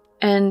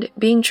 And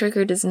being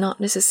triggered is not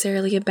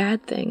necessarily a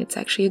bad thing. It's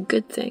actually a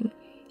good thing,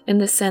 in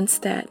the sense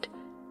that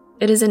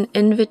it is an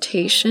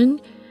invitation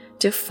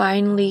to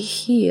finally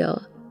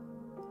heal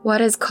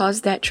what has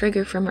caused that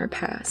trigger from our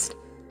past.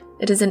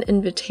 It is an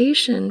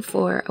invitation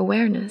for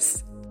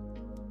awareness.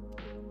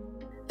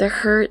 The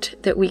hurt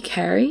that we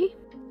carry,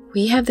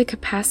 we have the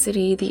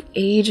capacity, the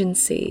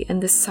agency,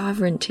 and the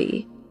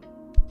sovereignty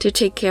to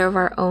take care of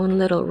our own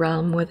little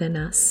realm within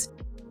us.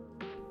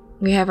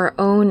 We have our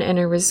own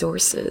inner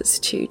resources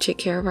to take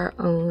care of our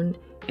own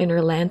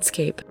inner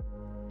landscape.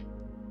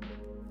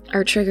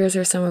 Our triggers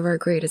are some of our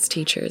greatest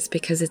teachers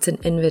because it's an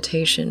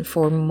invitation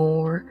for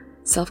more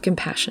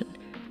self-compassion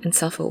and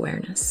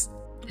self-awareness.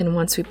 And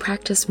once we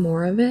practice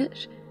more of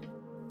it,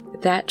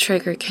 that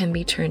trigger can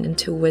be turned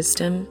into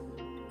wisdom,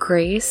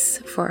 grace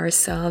for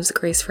ourselves,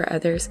 grace for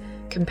others,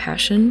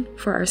 compassion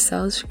for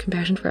ourselves,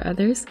 compassion for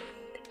others.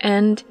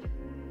 And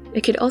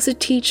it could also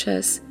teach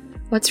us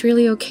what's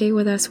really okay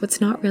with us,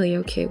 what's not really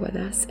okay with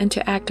us, and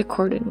to act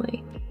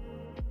accordingly.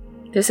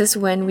 This is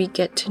when we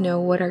get to know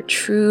what our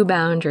true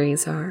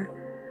boundaries are,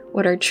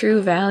 what our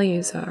true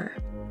values are,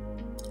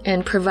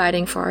 and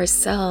providing for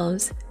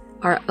ourselves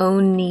our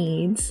own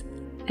needs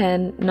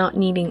and not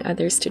needing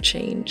others to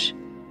change,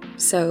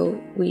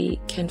 so we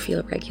can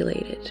feel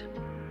regulated,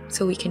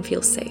 so we can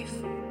feel safe.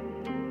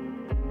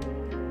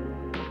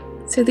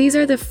 So these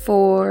are the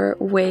 4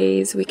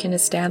 ways we can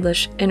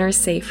establish inner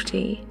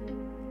safety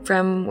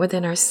from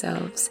within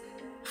ourselves,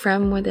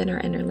 from within our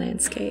inner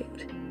landscape.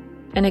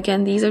 And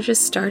again, these are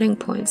just starting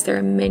points. There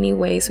are many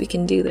ways we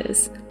can do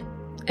this.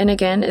 And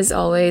again, as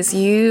always,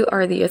 you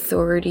are the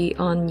authority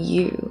on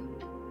you.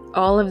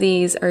 All of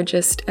these are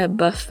just a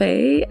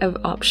buffet of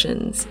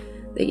options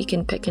that you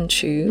can pick and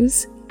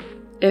choose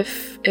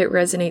if it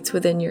resonates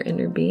within your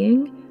inner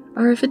being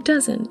or if it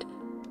doesn't.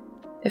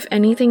 If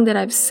anything that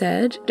I've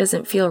said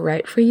doesn't feel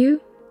right for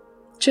you,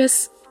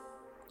 just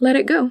let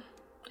it go.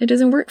 It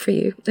doesn't work for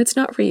you. It's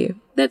not for you.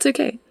 That's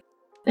okay.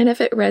 And if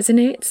it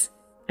resonates,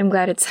 I'm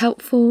glad it's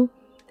helpful.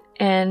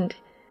 And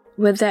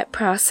with that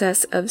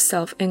process of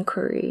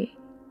self-inquiry,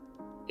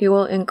 it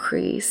will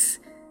increase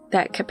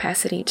that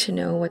capacity to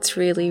know what's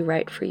really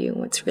right for you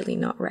and what's really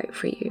not right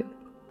for you.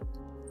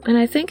 And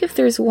I think if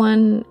there's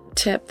one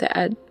tip that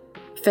I'd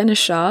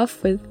finish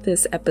off with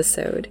this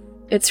episode,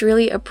 it's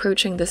really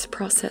approaching this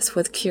process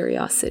with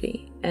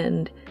curiosity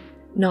and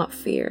not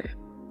fear.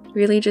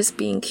 Really just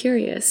being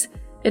curious.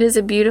 It is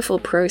a beautiful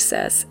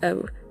process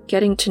of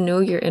getting to know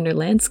your inner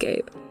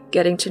landscape,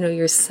 getting to know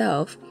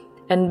yourself,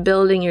 and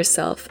building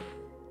yourself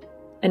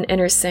an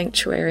inner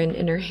sanctuary, an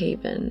inner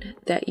haven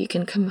that you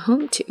can come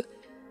home to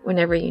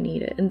whenever you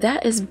need it. And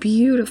that is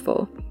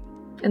beautiful.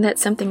 And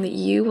that's something that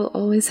you will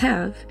always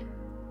have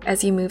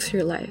as you move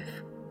through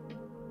life.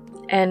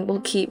 And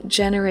will keep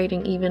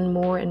generating even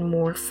more and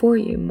more for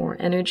you, more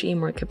energy,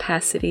 more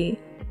capacity,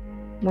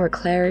 more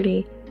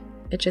clarity.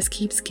 It just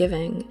keeps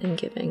giving and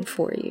giving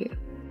for you.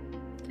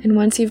 And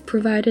once you've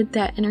provided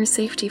that inner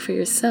safety for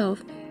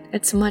yourself,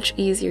 it's much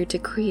easier to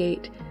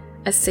create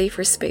a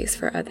safer space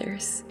for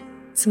others.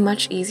 It's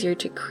much easier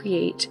to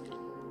create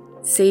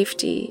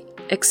safety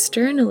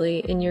externally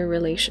in your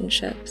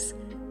relationships.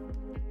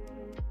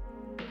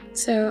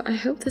 So I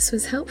hope this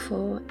was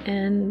helpful,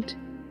 and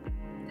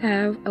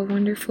have a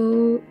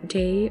wonderful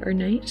day or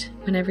night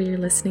whenever you're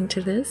listening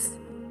to this,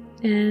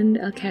 and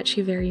I'll catch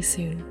you very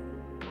soon.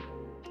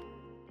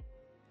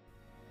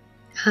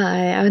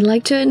 Hi, I would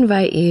like to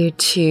invite you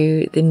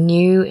to the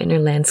new Inner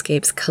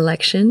Landscapes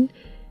collection,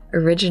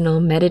 original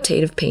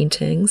meditative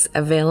paintings,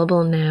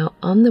 available now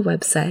on the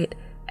website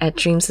at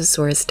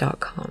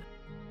dreamsofsource.com.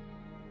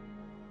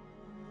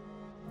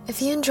 If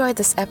you enjoyed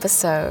this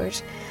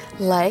episode,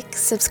 like,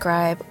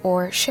 subscribe,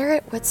 or share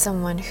it with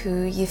someone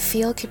who you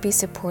feel could be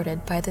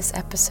supported by this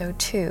episode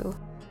too.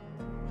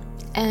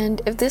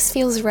 And if this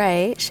feels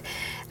right,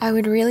 I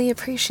would really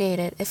appreciate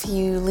it if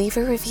you leave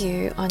a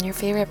review on your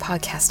favorite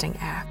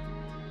podcasting app,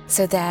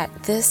 so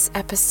that this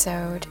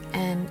episode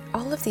and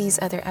all of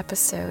these other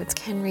episodes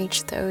can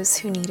reach those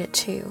who need it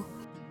too.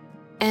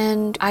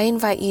 And I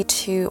invite you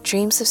to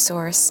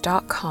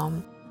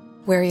dreamsofsource.com,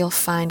 where you'll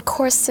find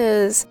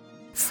courses,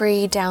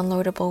 free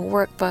downloadable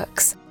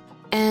workbooks,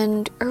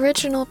 and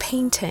original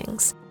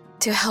paintings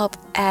to help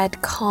add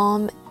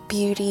calm,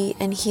 beauty,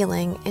 and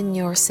healing in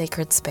your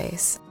sacred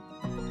space.